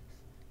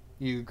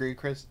 You agree,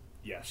 Chris?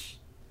 Yes.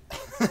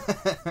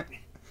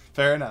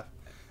 Fair enough.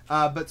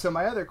 But so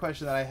my other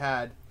question that I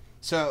had.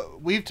 So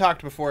we've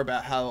talked before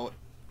about how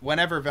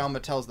whenever Velma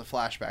tells the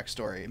flashback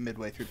story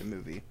midway through the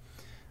movie,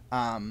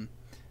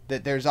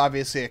 that there's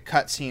obviously a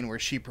cut scene where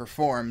she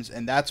performs,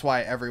 and that's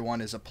why everyone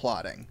is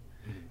applauding.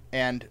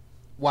 And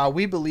while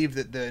we believe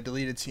that the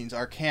deleted scenes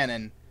are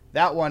canon,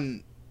 that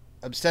one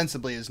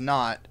ostensibly is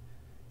not,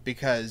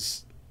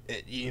 because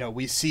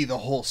we see the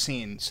whole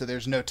scene, so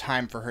there's no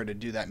time for her to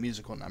do that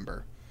musical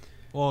number.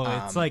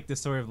 Well, it's like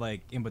this sort of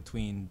like in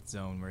between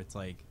zone where it's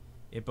like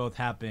it both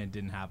happened and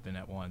didn't happen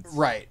at once.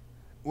 Right.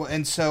 Well,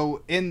 and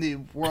so in the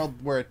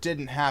world where it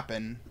didn't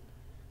happen,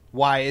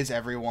 why is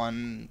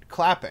everyone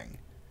clapping?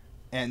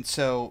 And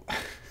so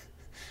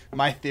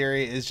my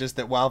theory is just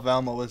that while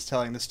Velma was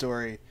telling the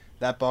story,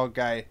 that bald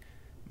guy,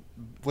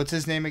 what's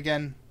his name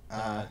again?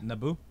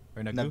 Naboo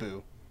or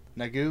Nagu?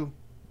 Nagu?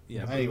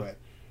 Yeah. Anyway.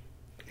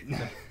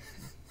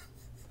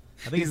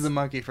 I think He's the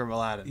monkey from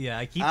Aladdin. Yeah,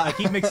 I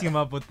keep mixing him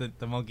up with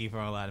the monkey from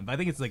Aladdin, but I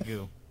think it's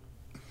Nagu.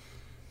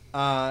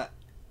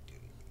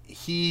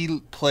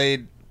 He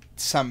played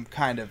some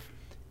kind of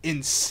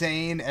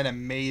insane and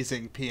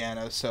amazing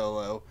piano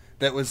solo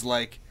that was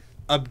like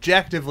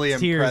objectively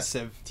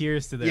impressive.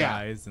 Tears to their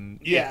eyes, and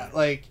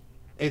like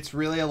it's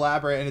really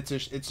elaborate, and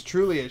it's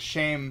truly a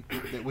shame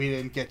that we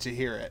didn't get to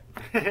hear it.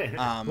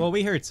 Well,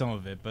 we heard some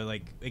of it, but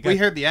like we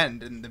heard the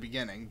end in the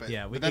beginning. But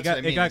yeah, but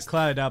it got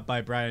clouded up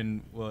by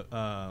Brian.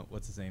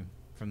 What's his name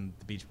from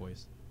the Beach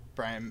Boys?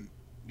 Brian,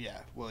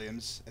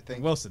 Williams, I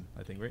think. Wilson,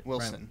 I think, right?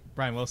 Wilson.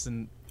 Brian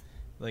Wilson.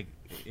 Like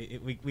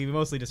we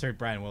mostly just heard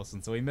Brian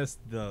Wilson, so we missed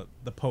the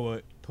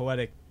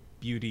poetic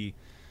beauty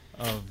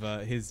of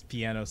his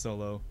piano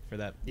solo for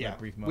that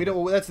brief moment. We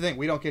don't. That's the thing.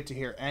 We don't get to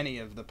hear any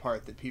of the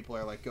part that people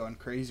are like going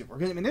crazy for.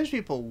 'Cause, I mean, there's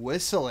people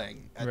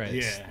whistling at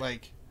this. Yeah.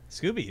 Like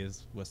Scooby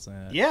is whistling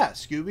at it. Yeah,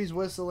 Scooby's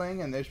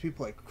whistling, and there's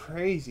people like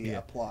crazy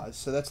applause.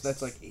 So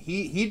that's like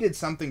he did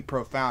something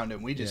profound,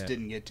 and we just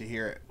didn't get to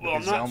hear it. Well,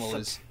 I'm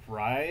not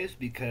surprised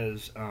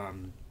because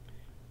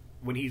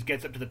when he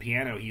gets up to the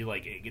piano,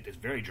 it gets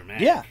very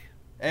dramatic. Yeah,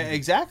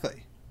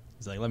 exactly.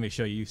 He's like, "Let me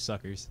show you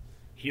suckers."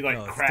 He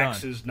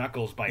cracks his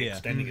knuckles by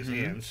extending his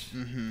hands.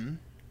 Mm-hmm.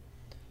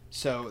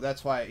 So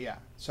that's why,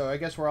 So I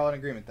guess we're all in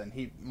agreement then.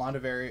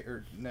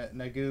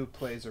 Nagu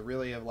plays a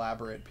really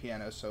elaborate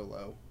piano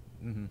solo.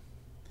 Mm-hmm.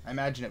 I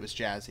imagine it was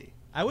jazzy.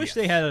 I wish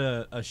they had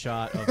a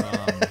shot of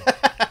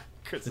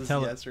Chris's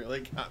yes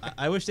really got me.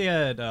 I wish they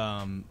had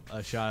a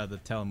shot of the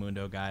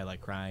Telemundo guy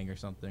like crying or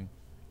something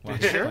while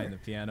he's playing the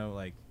piano,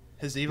 like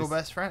his evil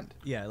best friend.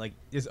 Yeah, like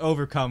is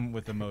overcome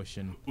with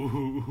emotion.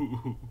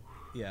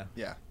 Yeah.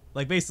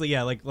 Like basically,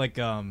 like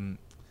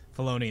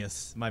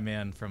Felonious, my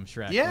man from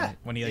Shrek. Yeah.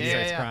 When he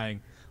starts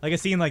crying, like a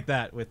scene like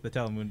that with the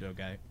Telemundo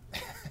guy.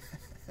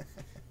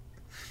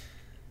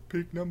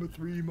 Pick number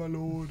 3, my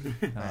lord.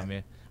 Oh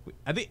man,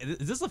 I think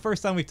is this the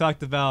first time we've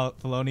talked about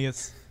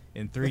Felonious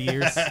in 3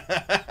 years?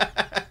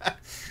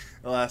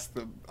 I'll ask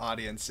the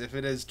audience. If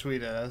it is,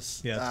 tweet at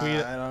us. Yeah, tweet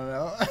it. I don't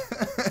know.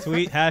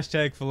 Tweet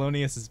hashtag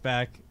Felonious is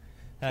back.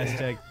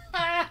 Hashtag.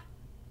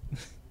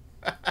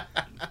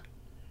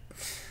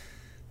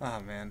 Oh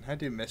man, I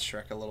do miss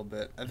Shrek a little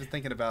bit. I've been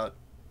thinking about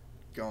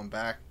going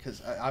back because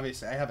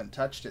obviously I haven't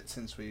touched it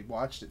since we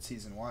watched it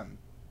season 1,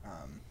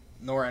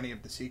 nor any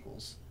of the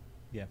sequels.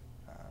 Yeah.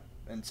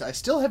 And so I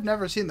still have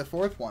never seen the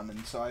 4th one,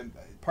 and so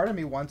part of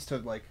me wants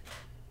to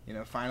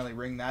finally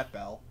ring that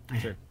bell.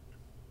 Sure.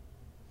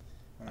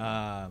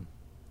 I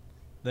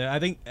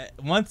think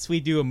once we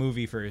do a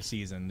movie for a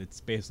season,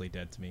 it's basically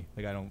dead to me.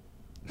 Like I don't.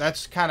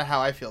 That's kind of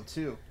how I feel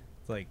too.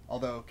 It's like,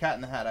 although Cat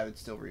in the Hat, I would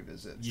still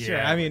revisit. Yeah.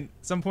 Sure. I mean,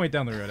 some point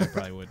down the road, I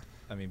probably would.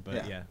 I mean,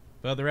 but yeah.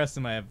 But the rest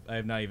of them, I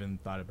have not even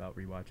thought about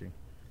rewatching.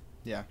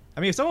 Yeah. I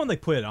mean, if someone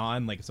put it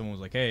on, if someone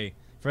was like, "Hey,"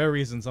 for whatever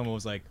reason, someone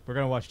was like, "We're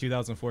gonna watch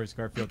 2004's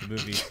Garfield the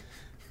movie,"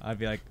 I'd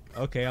be like,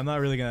 "Okay, I'm not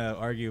really gonna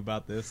argue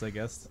about this, I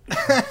guess."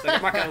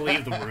 I'm not gonna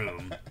leave the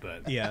room,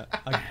 but yeah,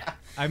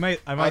 I might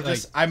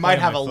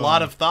have a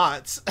lot of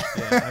thoughts.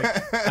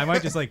 Yeah, I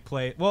might just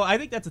play. Well, I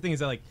think that's the thing is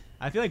that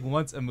I feel like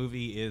once a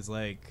movie is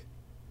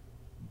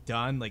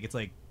done, it's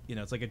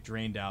it's like a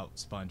drained out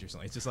sponge or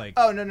something. It's just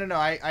oh no,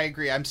 I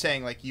agree. I'm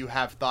saying you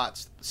have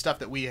thoughts, stuff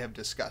that we have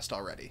discussed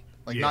already,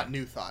 not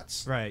new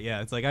thoughts. Right?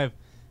 Yeah, it's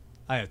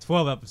I have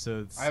 12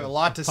 episodes. I have a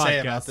lot to say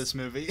about this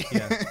movie.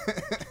 Yeah.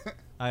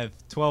 I have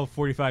 12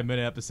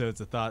 45-minute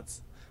episodes of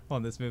thoughts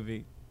on this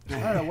movie.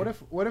 I don't know.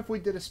 What if we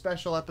did a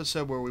special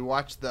episode where we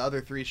watched the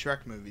other 3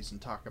 Shrek movies and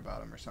talk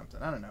about them or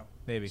something? I don't know.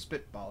 Maybe.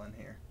 Spitball in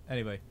here.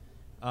 Anyway,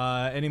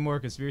 any more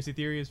conspiracy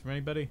theories from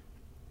anybody?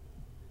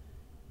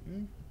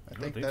 I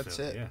think that's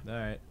it. Yeah. All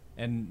right.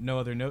 And no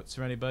other notes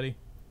from anybody?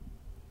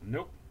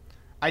 Nope.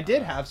 I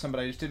did have some, but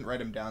I just didn't write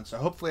them down. So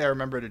hopefully I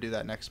remember to do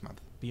that next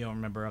month. You don't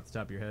remember off the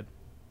top of your head?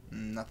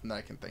 Nothing that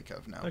I can think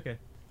of now. Okay.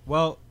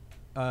 Well,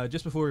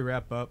 just before we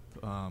wrap up,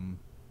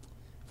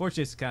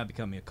 fortunately it's kind of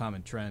becoming a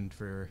common trend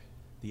for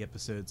the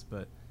episodes,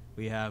 but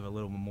we have a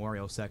little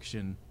memorial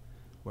section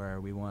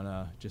where we want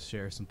to just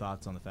share some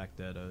thoughts on the fact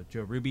that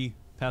Joe Ruby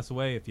passed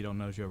away. If you don't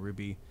know, Joe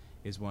Ruby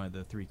is one of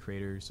the 3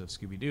 creators of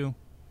Scooby-Doo,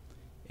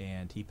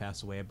 and he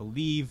passed away, I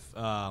believe.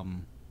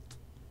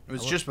 It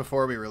was just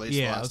before we released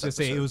the last episode. I was going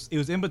to say, it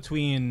was in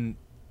between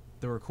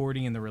the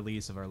recording and the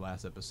release of our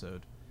last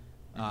episode.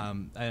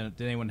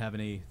 Did anyone have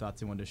any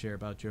thoughts they wanted to share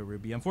about Joe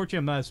Ruby? Unfortunately,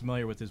 I'm not as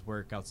familiar with his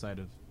work outside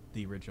of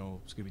the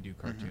original Scooby-Doo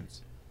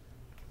cartoons.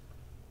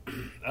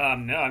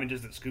 No, I mean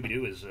just that Scooby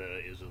Doo is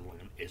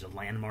a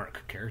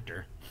landmark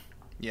character.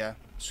 Yeah,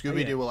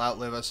 Scooby-Doo will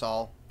outlive us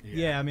all.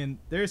 Yeah, I mean,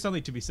 there is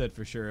something to be said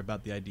for sure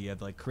about the idea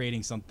of like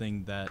creating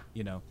something that,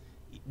 you know,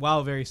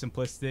 while very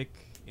simplistic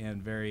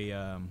and very,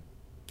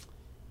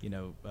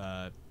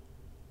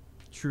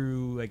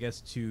 true, I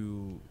guess,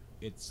 to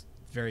its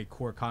very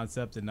core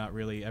concept and not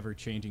really ever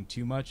changing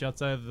too much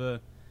outside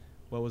of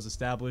what was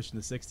established in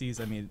the 60s.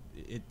 I mean,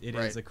 it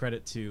Right. is a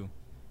credit to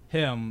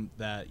him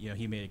that, you know,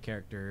 he made a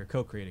character,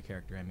 co-created a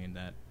character, I mean,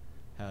 that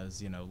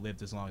has, you know,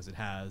 lived as long as it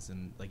has,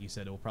 and like you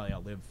said, it will probably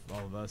outlive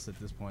all of us at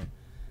this point.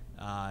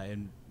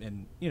 And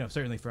you know,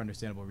 certainly for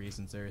understandable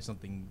reasons, there is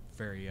something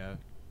very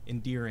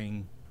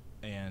endearing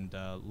and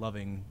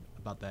loving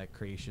about that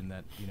creation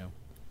that, you know,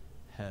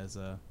 has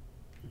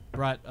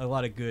brought a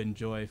lot of good and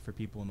joy for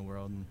people in the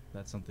world, and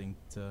that's something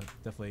to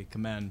definitely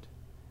commend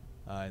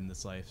in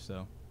this life.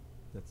 So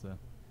that's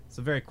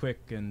some very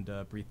quick and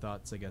brief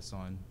thoughts, I guess,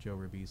 on Joe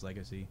Ruby's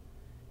legacy,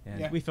 and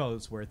Yeah. we felt it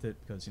was worth it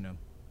because, you know,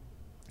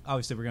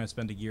 obviously we're going to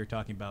spend a year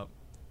talking about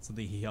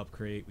something he helped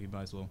create. We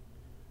might as well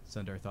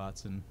send our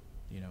thoughts and,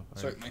 you know,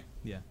 Certainly.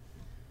 yeah.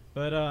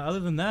 But other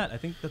than that, I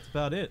think that's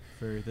about it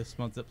for this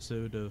month's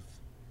episode of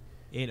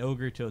Ain't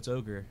Ogre Till It's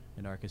Ogre,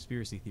 in our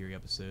conspiracy theory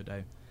episode.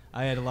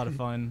 I had a lot of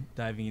fun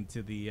diving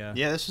into the Yeah,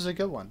 this was a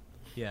good one.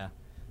 yeah.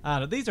 I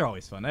don't know, these are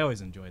always fun. I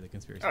always enjoy the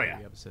conspiracy theory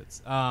episodes.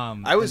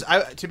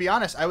 To be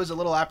honest, I was a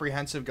little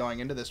apprehensive going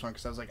into this one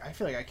because I was like, I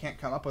feel like I can't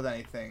come up with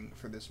anything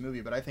for this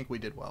movie, but I think we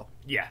did well.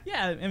 Yeah.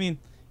 Yeah, I mean,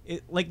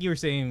 like you were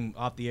saying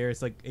off the air,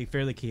 it's like a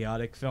fairly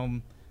chaotic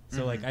film.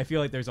 So like, I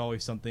feel like there's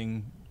always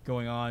something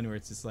going on where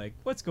it's just like,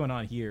 what's going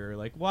on here? Or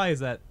like, why is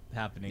that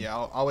happening? Yeah,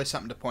 always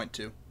something to point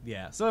to.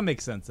 Yeah, so it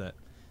makes sense that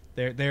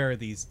there are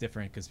these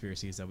different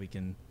conspiracies that we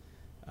can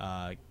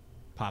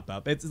pop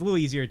up. It's a little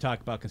easier to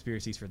talk about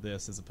conspiracies for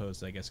this as opposed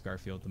to, I guess,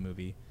 Garfield the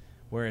movie,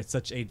 where it's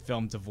such a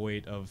film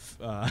devoid of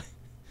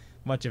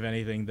much of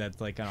anything that's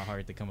like kind of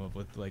hard to come up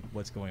with like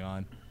what's going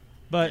on.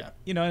 But Yeah.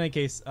 you know, in any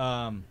case,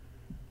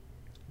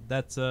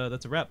 that's a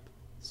wrap.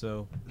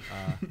 So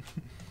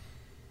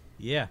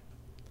yeah,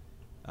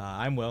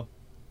 I'm Will,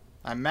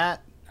 I'm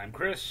Matt. I'm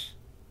Chris.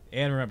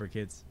 and remember,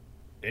 kids.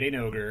 It ain't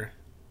ogre.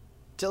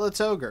 Till it's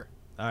ogre.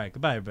 All right,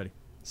 goodbye, everybody.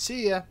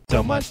 See ya.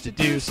 So much to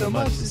do, so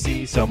much to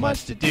see, so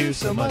much to do,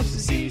 so much to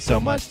see, so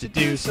much to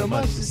do, so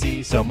much to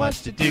see, so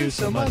much to do,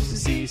 so much to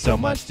see, so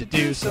much to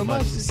do, so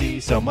much to see,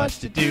 so much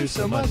to do,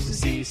 so much to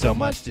see, so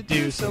much to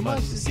do, so much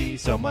to see,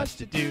 so much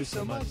to do,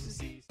 so much to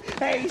see.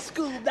 Hey,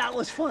 Scoob, that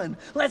was fun.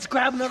 Let's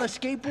grab another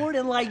skateboard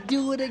and, like,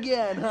 do it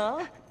again,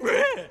 huh?